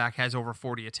quarterback has over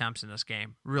 40 attempts in this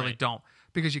game. Really don't.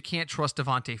 Because you can't trust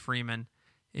Devontae Freeman.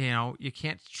 You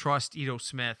can't trust Ito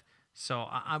Smith. So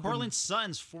Cortland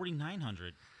Sutton's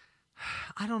 4,900.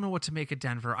 I don't know what to make of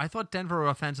Denver. I thought Denver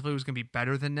offensively was going to be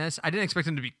better than this. I didn't expect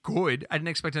them to be good. I didn't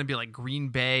expect them to be like Green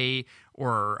Bay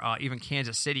or even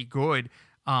Kansas City good.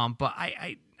 But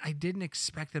I didn't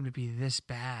expect them to be this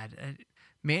bad.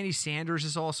 Manny Sanders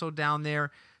is also down there.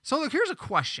 So look, here's a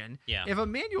question. Yeah. If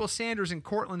Emmanuel Sanders and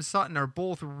Cortland Sutton are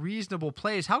both reasonable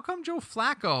plays, how come Joe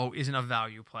Flacco isn't a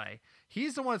value play?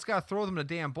 He's the one that's got to throw them the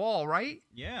damn ball, right?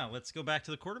 Yeah, let's go back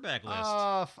to the quarterback list.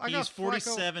 He's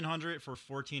 4,700 for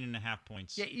 14.5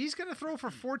 points. Yeah, he's going to throw for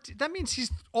 14. That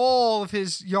means all of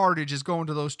his yardage is going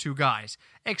to those two guys,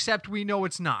 except we know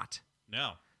it's not.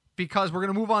 No. Because we're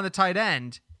going to move on to tight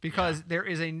end because there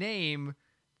is a name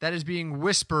that is being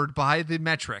whispered by the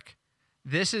metric.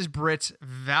 This is Britt's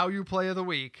value play of the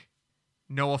week,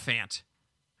 Noah Fant.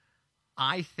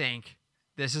 I think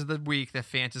this is the week that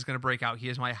Fant is going to break out. He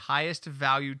is my highest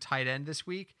valued tight end this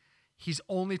week. He's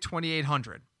only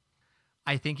 2,800.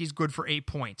 I think he's good for 8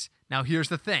 points. Now, here's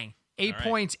the thing. 8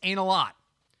 points ain't a lot.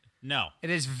 No. It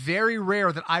is very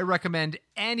rare that I recommend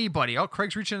anybody. Oh,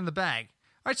 Craig's reaching in the bag.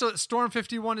 All right, so Storm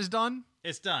 51 is done?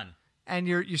 It's done. And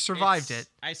you survived it.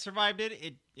 I survived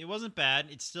it. It wasn't bad.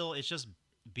 It's just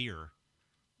beer.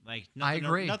 Like nothing, I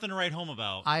agree. Nothing to write home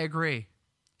about. I agree.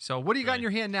 So what do you got in your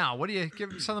hand now? What do you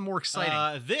give something more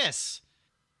exciting? This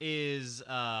is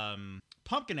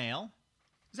pumpkin ale.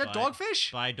 Is that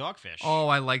DogFish? By DogFish. Oh,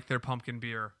 I like their pumpkin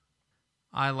beer.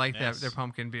 I like their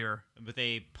pumpkin beer. With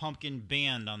a pumpkin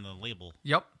band on the label.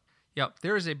 Yep.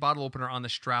 There is a bottle opener on the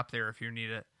strap there if you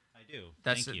need it. I do.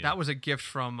 Thank you. That was a gift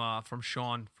from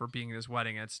Sean for being at his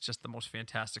wedding. It's just the most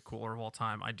fantastic cooler of all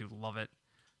time. I do love it.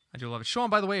 Sean,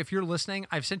 by the way, if you're listening,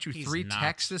 I've sent you 3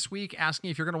 texts this week asking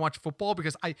if you're going to watch football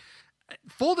because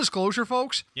full disclosure,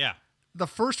 folks. Yeah. The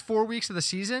first 4 weeks of the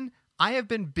season, I have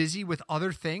been busy with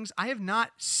other things. I have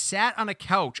not sat on a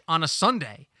couch on a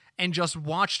Sunday and just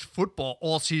watched football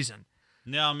all season.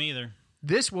 No, me either.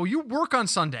 You work on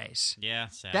Sundays. Yeah,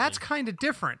 sadly. That's kind of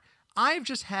different. I've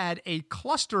just had a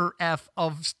cluster F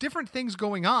of different things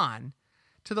going on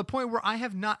to the point where I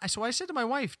have not. So I said to my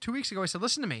wife 2 weeks ago, I said,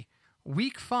 listen to me.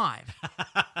 Week 5,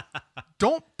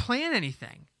 don't plan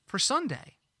anything for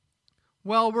Sunday.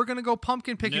 Well, we're going to go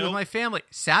pumpkin picking with my family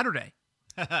Saturday.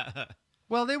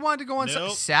 Well, they wanted to go on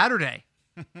Saturday.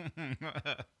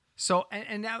 So,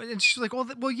 and she's like,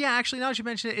 well, yeah, actually, now that you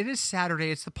mention it, it is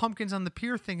Saturday. It's the pumpkins on the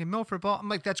pier thing in Milford. I'm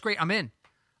like, that's great. I'm in.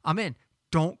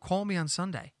 Don't call me on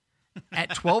Sunday.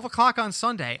 At 12 o'clock on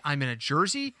Sunday, I'm in a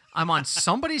jersey. I'm on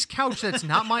somebody's couch that's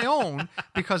not my own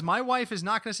because my wife is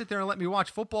not going to sit there and let me watch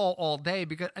football all day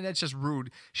and that's just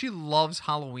rude. She loves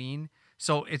Halloween.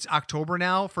 So it's October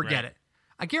now. Forget it.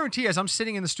 I guarantee as I'm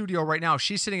sitting in the studio right now,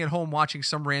 she's sitting at home watching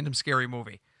some random scary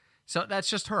movie. So that's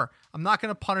just her. I'm not going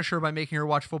to punish her by making her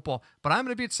watch football, but I'm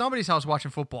going to be at somebody's house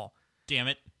watching football. Damn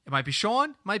it. It might be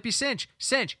Sean, might be Cinch.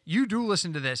 Cinch, you do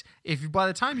listen to this. If by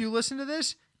the time you listen to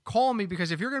this, call me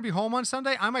because if you're going to be home on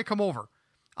Sunday, I might come over.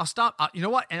 I'll stop. You know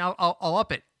what? And I'll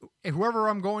up it. Whoever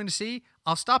I'm going to see,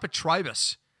 I'll stop at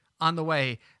Tribus on the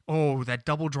way. Oh, that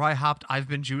double dry hopped I've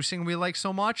been juicing we like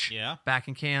so much. Yeah. Back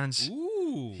in cans.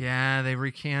 Ooh. Yeah, they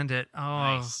recanned it. Oh,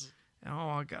 Nice.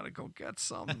 I got to go get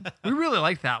some. We really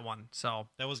liked that one. So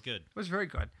That was good. it was very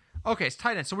good. Okay, it's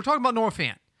tight end. So we're talking about Noah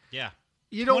Fant. Yeah.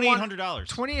 You don't want $2,800.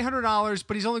 $2,800,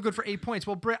 but he's only good for 8 points.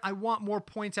 Well, Britt, I want more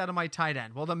points out of my tight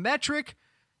end. Well, the metric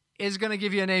is going to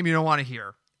give you a name you don't want to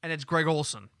hear, and it's Greg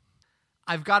Olsen.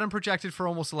 I've got him projected for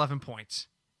almost 11 points.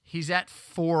 He's at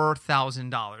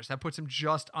 $4,000. That puts him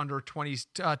just under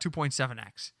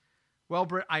 2.7x. Well,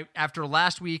 Britt, after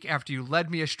last week, after you led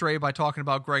me astray by talking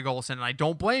about Greg Olsen, and I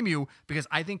don't blame you because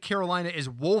I think Carolina is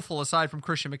woeful aside from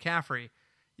Christian McCaffrey,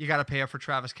 you got to pay up for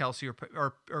Travis Kelce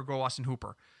or go Austin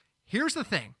Hooper. Here's the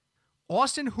thing.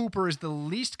 Austin Hooper is the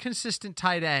least consistent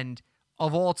tight end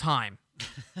of all time.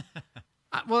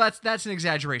 Well, that's an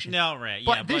exaggeration. No, right.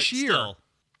 But Yeah, this year, still.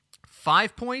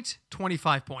 5 points,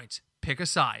 25 points. Pick a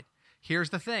side. Here's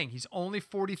the thing. He's only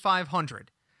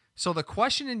 4,500. So the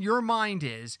question in your mind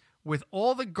is, with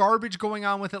all the garbage going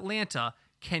on with Atlanta,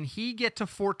 can he get to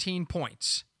 14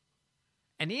 points?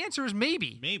 And the answer is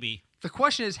maybe. Maybe. The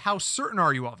question is, how certain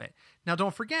are you of it? Now,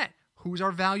 don't forget, who's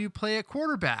our value play at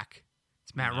quarterback?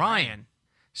 It's Matt Ryan.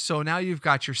 So now you've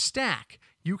got your stack.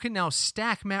 You can now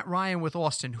stack Matt Ryan with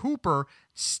Austin Hooper,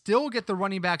 still get the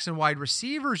running backs and wide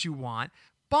receivers you want,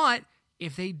 but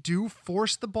if they do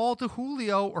force the ball to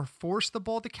Julio or force the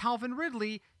ball to Calvin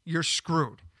Ridley, you're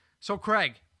screwed. So,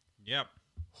 Craig. Yep.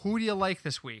 Who do you like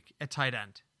this week at tight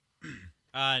end?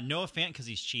 Noah Fant because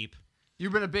he's cheap.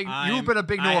 You've been a big Noah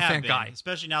Fant guy,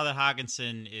 especially now that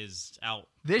Hockenson is out.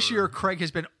 This year, Craig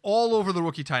has been all over the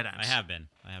rookie tight ends. I have been.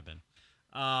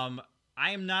 I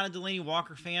am not a Delaney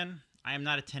Walker fan. I am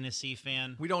not a Tennessee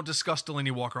fan. We don't discuss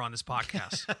Delaney Walker on this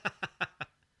podcast.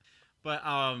 But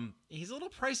he's a little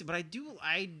pricey. But I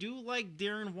do like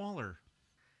Darren Waller.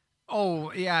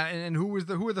 Oh yeah, and who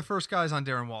are the first guys on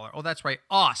Darren Waller? Oh, that's right,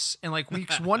 us. And like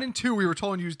weeks 1 and 2, we were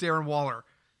told to use Darren Waller.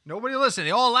 Nobody listened.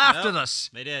 They all laughed at us.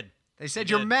 They did. They said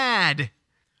you're mad.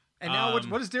 And now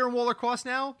what does Darren Waller cost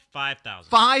now? $5,000.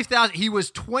 $5,000. He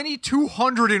was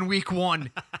 $2,200 in week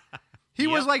 1. He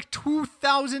was like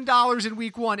 $2,000 in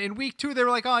week 1. In week 2, they were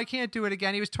like, "Oh, I can't do it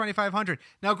again." He was $2,500.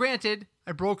 Now, granted,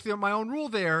 I broke my own rule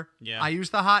there. Yeah. I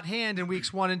used the hot hand in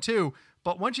weeks 1 and 2.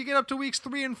 But once you get up to weeks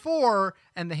 3 and 4,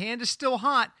 and the hand is still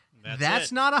hot,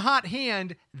 that's not a hot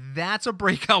hand. That's a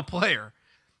breakout player.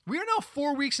 We are now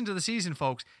 4 weeks into the season,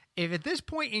 folks. If at this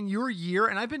point in your year,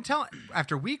 and I've been telling,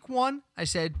 after week 1, I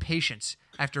said patience.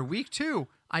 After week 2,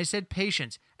 I said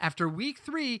patience. After week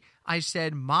 3, I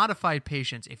said modified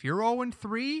patience. If you're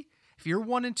 0-3, if you're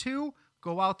 1-2,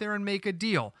 go out there and make a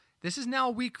deal. This is now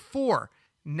week 4.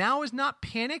 Now is not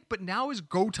panic, but now is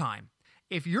go time.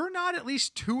 If you're not at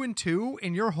least 2-2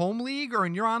 in your home league or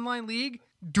in your online league,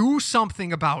 do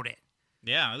something about it.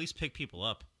 Yeah, at least pick people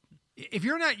up. If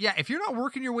you're not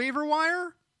working your waiver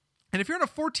wire, and if you're in a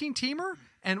 14-teamer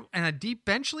and a deep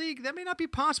bench league, that may not be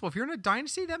possible. If you're in a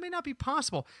dynasty, that may not be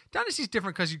possible. Dynasty's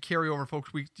different because you carry over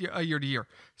folks year to year.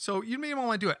 So you may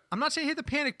want to do it. I'm not saying hit the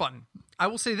panic button. I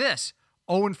will say this.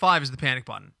 0-5 is the panic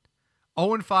button.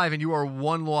 0-5 and you are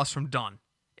 1 loss from done,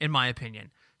 in my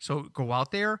opinion. So go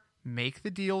out there, make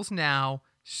the deals now,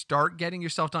 start getting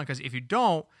yourself done. Because if you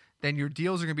don't, then your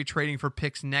deals are going to be trading for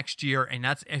picks next year, and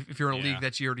that's if you're in a league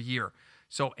that's year to year.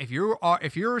 So if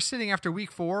you're sitting after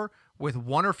week 4 with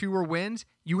 1 or fewer wins,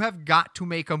 you have got to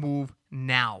make a move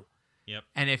now. Yep.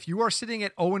 And if you are sitting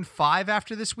at 0-5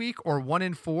 after this week or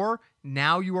 1-4,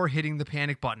 now you are hitting the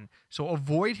panic button. So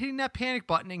avoid hitting that panic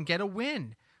button and get a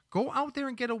win. Go out there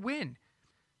and get a win.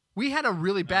 We had a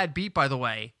really bad beat, by the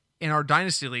way, in our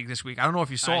Dynasty League this week. I don't know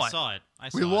if you saw it. I saw it.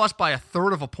 We lost by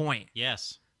 1/3 of a point.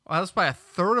 Yes. We lost by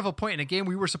 1/3 of a point in a game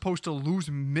we were supposed to lose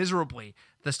miserably.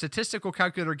 The statistical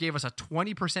calculator gave us a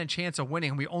 20% chance of winning,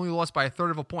 and we only lost by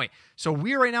 1/3 of a point. So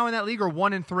we right now in that league are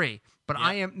 1-3. But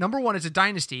I am, number 1, it's a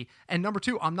dynasty, and number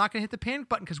 2, I'm not going to hit the panic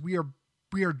button because we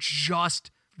are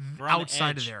just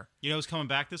outside of there. You know who's coming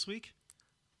back this week?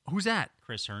 Who's that?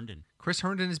 Chris Herndon. Chris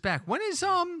Herndon is back. When is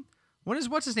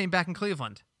what's his name back in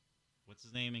Cleveland? What's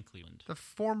his name in Cleveland? The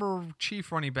former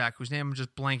Chief running back whose name I'm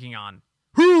just blanking on.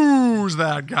 Who's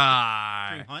that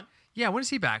guy? Kareem Hunt? Yeah, when is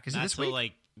he back? Is it this week?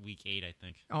 Like week 8, I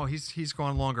think. Oh, he's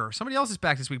gone longer. Somebody else is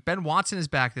back this week. Ben Watson is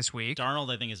back this week.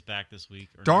 Darnold, I think, is back this week.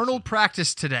 Darnold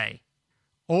practiced today.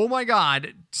 Oh my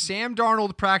God, Sam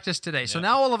Darnold practiced today. Yep. So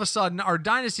now all of a sudden, our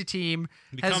dynasty team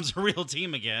becomes a real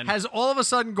team again. Has all of a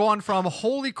sudden gone from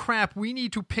holy crap, we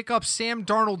need to pick up Sam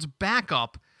Darnold's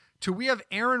backup to we have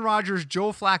Aaron Rodgers,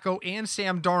 Joe Flacco, and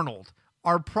Sam Darnold.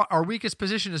 Our weakest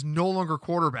position is no longer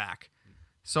quarterback.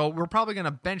 So we're probably going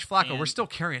to bench Flacco. And- We're still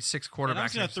carrying 6 quarterbacks. I'm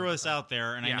just going to throw this out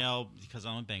there, and Yeah. I know because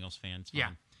I'm a Bengals fan. It's fine. Yeah.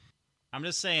 I'm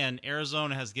just saying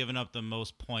Arizona has given up the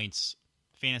most points,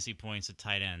 fantasy points at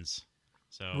tight ends.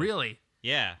 So Really?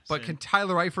 Yeah. But so can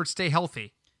Tyler Eifert stay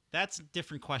healthy? that's a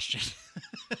different question.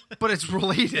 But it's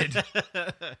related.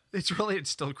 It's related.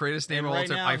 Still the greatest name of all right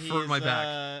time. now, Eifert in my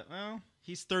back.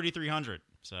 He's 3,300.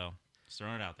 So just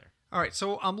throwing it out there. All right,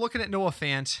 so I'm looking at Noah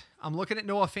Fant. I'm looking at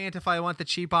Noah Fant if I want the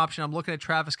cheap option. I'm looking at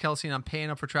Travis Kelce, and I'm paying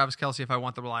up for Travis Kelce if I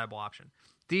want the reliable option.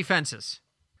 Defenses.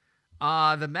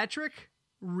 The metric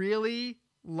really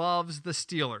loves the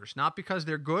Steelers. Not because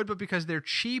they're good, but because they're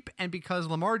cheap and because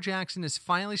Lamar Jackson is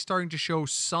finally starting to show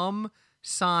some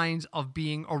signs of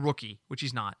being a rookie, which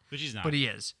he's not. Which he's not. But he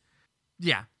is.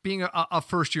 Yeah, being a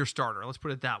first-year starter. Let's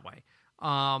put it that way.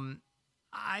 I'm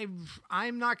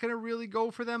not going to really go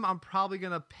for them. I'm probably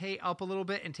going to pay up a little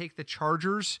bit and take the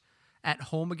Chargers at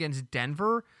home against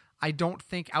Denver. I don't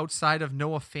think outside of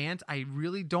Noah Fant, I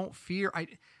really don't fear.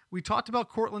 We talked about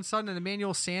Cortland Sutton and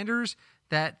Emmanuel Sanders,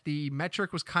 that the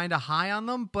metric was kind of high on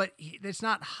them, but it's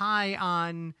not high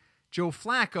on Joe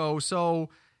Flacco. So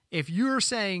if you're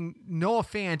saying Noah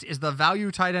Fant is the value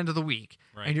tight end of the week,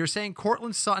 right, and you're saying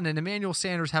Cortland Sutton and Emmanuel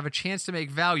Sanders have a chance to make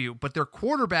value, but their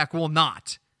quarterback will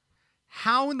not,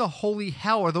 how in the holy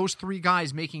hell are those three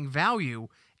guys making value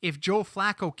if Joe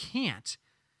Flacco can't?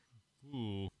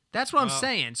 Ooh. That's what I'm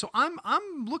saying. So I'm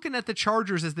looking at the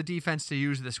Chargers as the defense to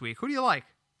use this week. Who do you like?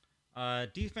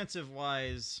 Defensive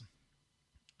wise,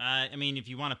 I mean, if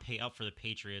you want to pay up for the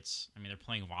Patriots, I mean, they're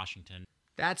playing Washington.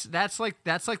 That's like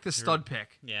the stud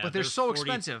pick. Yeah, but they're so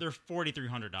expensive. They're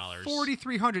 $4,300.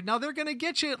 $4,300. Now they're going to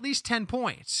get you at least 10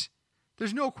 points.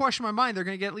 There's no question in my mind they're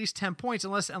going to get at least 10 points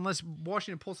unless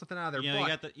Washington pulls something out of their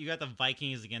butt. You got the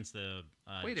Vikings against the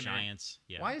Wait a Giants.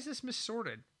 Minute. Yeah. Why is this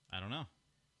missorted? I don't know.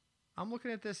 I'm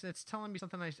looking at this and it's telling me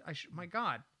something my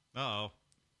God. Uh-oh.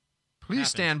 Please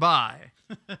stand by.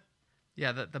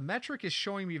 Yeah, the metric is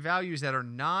showing me values that are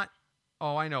not.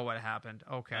 Oh, I know what happened.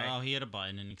 Okay. Oh, he had a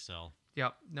button in Excel.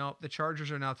 Yep. No, the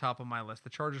Chargers are now top of my list. The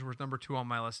Chargers were number 2 on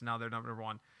my list, and now they're number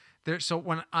 1. So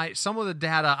when some of the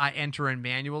data I enter in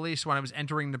manually, so when I was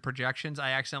entering the projections,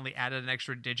 I accidentally added an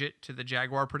extra digit to the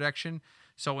Jaguar projection.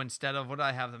 So instead of what did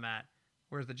I have them at?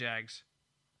 Where's the Jags?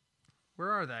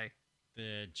 Where are they?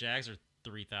 The Jags are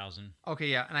 3,000. Okay,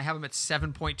 yeah, and I have them at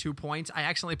 7.2 points. I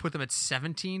accidentally put them at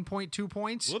 17.2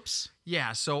 points. Whoops.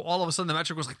 Yeah, so all of a sudden the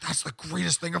metric was like, that's the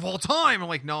greatest thing of all time. I'm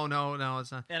like, no,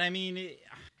 it's not. And I mean, the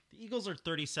Eagles are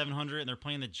 3,700, and they're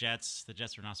playing the Jets. The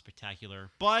Jets are not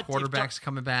spectacular, but Quarterback's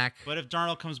coming back. But if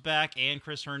Darnold comes back and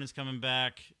Chris Herndon's coming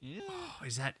back, oh,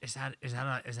 is that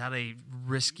a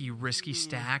risky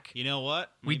stack? You know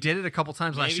what? We did it a couple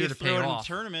times last year to pay it off.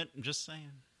 In the tournament. I'm just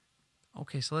saying.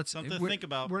 Okay, so let's something to think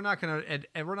about. We're not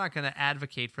gonna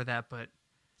advocate for that, but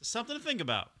something to think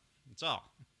about. That's all.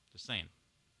 Just saying.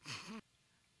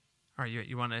 All right,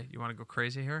 you want to go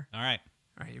crazy here? All right.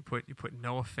 You put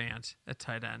Noah Fant at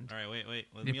tight end. All right, wait.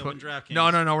 Let me open DraftKings.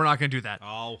 No, we're not gonna do that.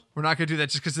 Oh, we're not gonna do that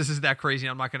just because this is that crazy.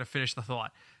 I'm not gonna finish the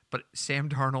thought. But Sam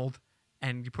Darnold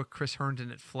and you put Chris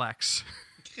Herndon at flex.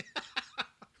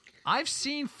 I've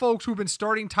seen folks who've been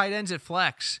starting tight ends at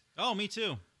flex. Oh, me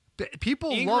too.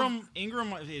 People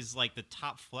Ingram is like the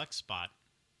top flex spot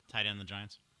tight end of the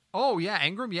Giants. Oh yeah,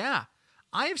 Ingram. Yeah,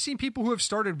 I have seen people who have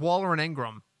started Waller and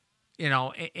Ingram, in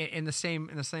the same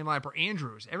lineup. Or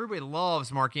Andrews. Everybody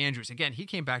loves Mark Andrews. Again, he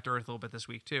came back to earth a little bit this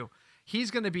week too.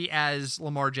 He's going to be as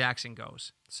Lamar Jackson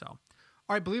goes. So, all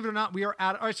right. Believe it or not, we are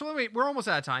out. All right. So we're almost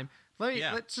out of time.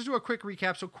 Let's just do a quick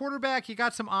recap. So quarterback, you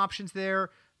got some options there.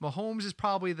 Mahomes is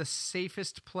probably the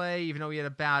safest play, even though he had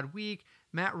a bad week.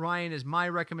 Matt Ryan is my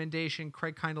recommendation.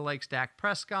 Craig kind of likes Dak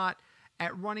Prescott.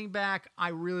 At running back, I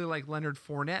really like Leonard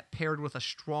Fournette paired with a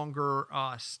stronger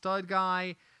stud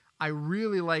guy. I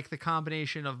really like the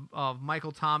combination of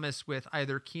Michael Thomas with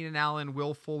either Keenan Allen,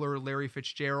 Will Fuller, Larry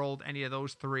Fitzgerald, any of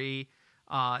those three.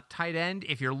 Tight end,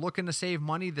 if you're looking to save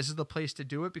money, this is the place to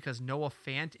do it because Noah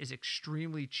Fant is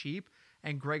extremely cheap.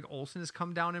 And Greg Olsen has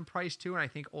come down in price too, and I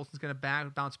think Olsen's going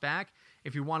to bounce back.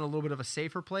 If you want a little bit of a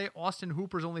safer play, Austin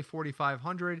Hooper's only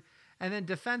 $4,500. And then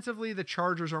defensively, the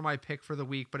Chargers are my pick for the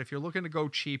week. But if you're looking to go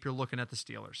cheap, you're looking at the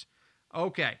Steelers.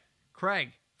 Okay,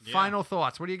 Craig, final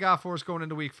thoughts. What do you got for us going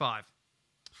into week 5?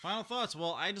 Final thoughts.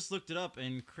 Well, I just looked it up,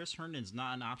 and Chris Herndon's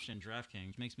not an option in DraftKings,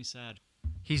 which makes me sad.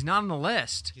 He's not on the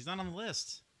list. He's not on the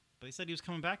list, but he said he was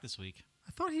coming back this week.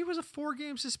 I thought he was a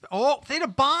 4-game suspension. Oh, they had a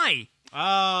bye.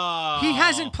 Oh. He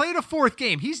hasn't played a 4th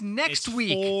game. He's next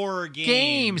week. 4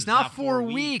 games, not 4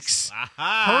 weeks.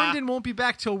 Herndon won't be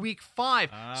back till week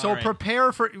 5. All so right.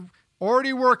 prepare for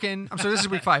already working. I'm sorry, this is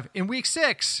week 5. In week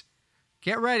 6,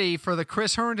 get ready for the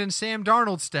Chris Herndon, Sam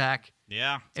Darnold stack.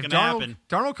 Yeah, it's going to happen.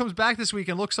 Darnold comes back this week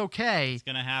and looks okay. It's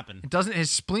going to happen. His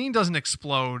spleen doesn't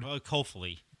explode. Well,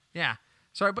 hopefully. Yeah.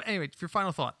 Sorry, but anyway, your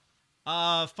final thought.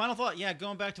 Yeah,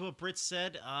 going back to what Britt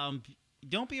said,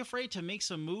 don't be afraid to make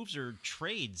some moves or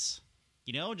trades.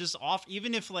 Just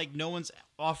even if no one's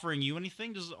offering you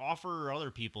anything, just offer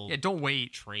other people. Yeah, don't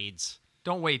wait. Trades.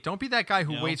 Don't wait. Don't be that guy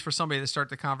who waits for somebody to start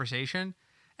the conversation,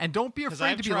 and don't be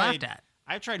afraid to be laughed at.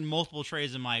 I've tried multiple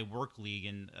trades in my work league,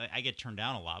 and I get turned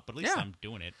down a lot, but at least I'm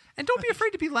doing it. And don't be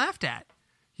afraid to be laughed at.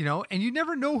 And you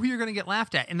never know who you're going to get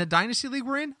laughed at. In the Dynasty League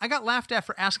we're in, I got laughed at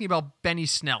for asking about Benny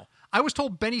Snell. I was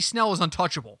told Benny Snell is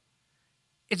untouchable.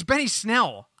 It's Benny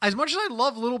Snell. As much as I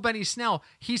love little Benny Snell,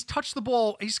 he's touched the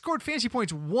ball. He scored fantasy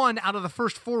points 1 out of the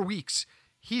first 4 weeks.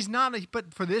 He's not,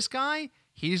 but for this guy,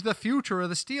 he's the future of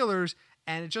the Steelers.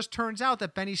 And it just turns out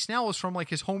that Benny Snell is from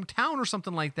his hometown or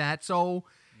something like that. So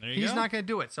he's not going to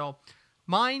do it. So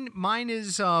mine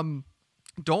is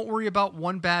don't worry about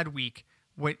one bad week.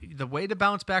 The way to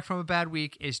bounce back from a bad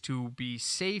week is to be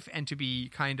safe and to be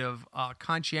kind of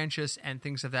conscientious and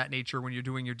things of that nature when you're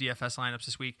doing your DFS lineups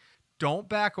this week. Don't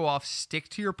back off. Stick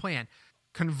to your plan.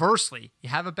 Conversely, you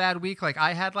have a bad week like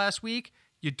I had last week,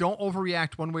 you don't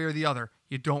overreact one way or the other.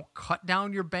 You don't cut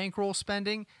down your bankroll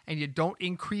spending, and you don't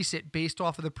increase it based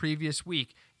off of the previous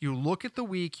week. You look at the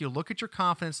week, you look at your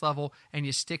confidence level, and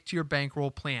you stick to your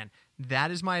bankroll plan.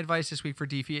 That is my advice this week for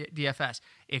DFS.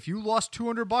 If you lost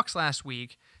 $200 last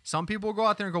week, some people will go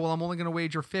out there and go, well, I'm only going to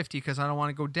wager 50 because I don't want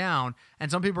to go down.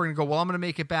 And some people are going to go, well, I'm going to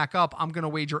make it back up. I'm going to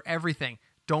wager everything.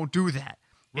 Don't do that.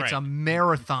 It's a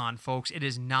marathon, folks. It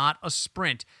is not a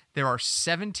sprint. There are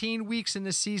 17 weeks in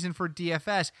this season for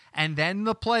DFS, and then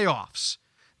the playoffs.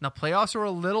 Now, playoffs are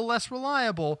a little less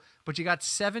reliable, but you got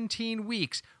 17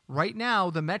 weeks. Right now,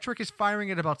 the metric is firing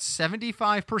at about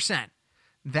 75%.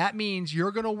 That means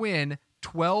you're going to win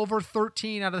 12 or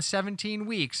 13 out of 17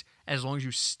 weeks. As long as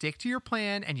you stick to your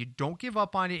plan and you don't give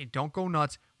up on it and don't go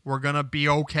nuts, we're going to be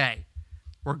okay.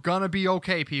 We're going to be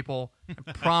okay, people.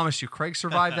 I promise you. Craig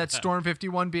survived that Storm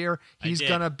 51 beer. He's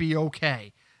going to be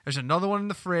okay. There's another one in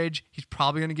the fridge. He's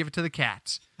probably going to give it to the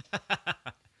cats.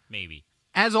 Maybe.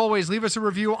 As always, leave us a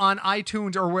review on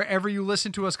iTunes or wherever you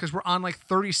listen to us because we're on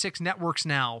 36 networks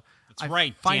now. That's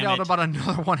right. Find out about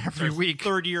another one every week.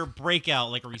 Third-year breakout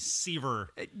like a receiver.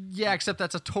 Yeah, except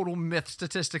that's a total myth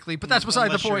statistically. But that's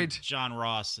beside the point. John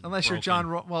Ross. Unless you're John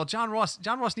Ross. Well, John Ross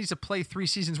needs to play 3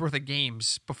 seasons worth of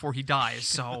games before he dies.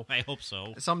 So I hope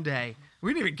so. Someday.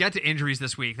 We didn't even get to injuries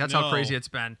this week. That's how crazy it's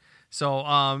been. So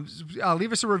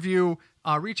leave us a review.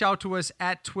 Reach out to us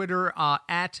at Twitter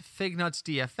at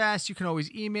FignutsDFS. You can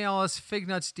always email us,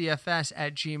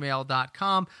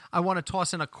 fignutsdfs@gmail.com. I want to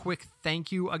toss in a quick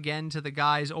thank you again to the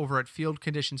guys over at Field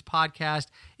Conditions Podcast.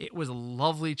 It was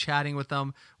lovely chatting with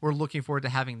them. We're looking forward to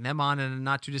having them on in a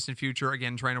not too distant future.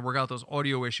 Again, trying to work out those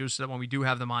audio issues so that when we do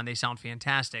have them on, they sound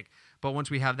fantastic. But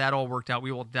once we have that all worked out,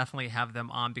 we will definitely have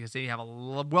them on because they have a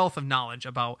wealth of knowledge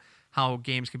about how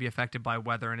games can be affected by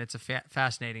weather, and it's a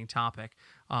fascinating topic.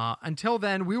 Until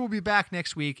then, we will be back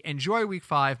next week. Enjoy Week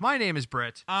 5. My name is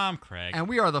Britt. I'm Craig. And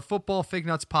we are the Football Fig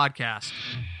Nuts Podcast.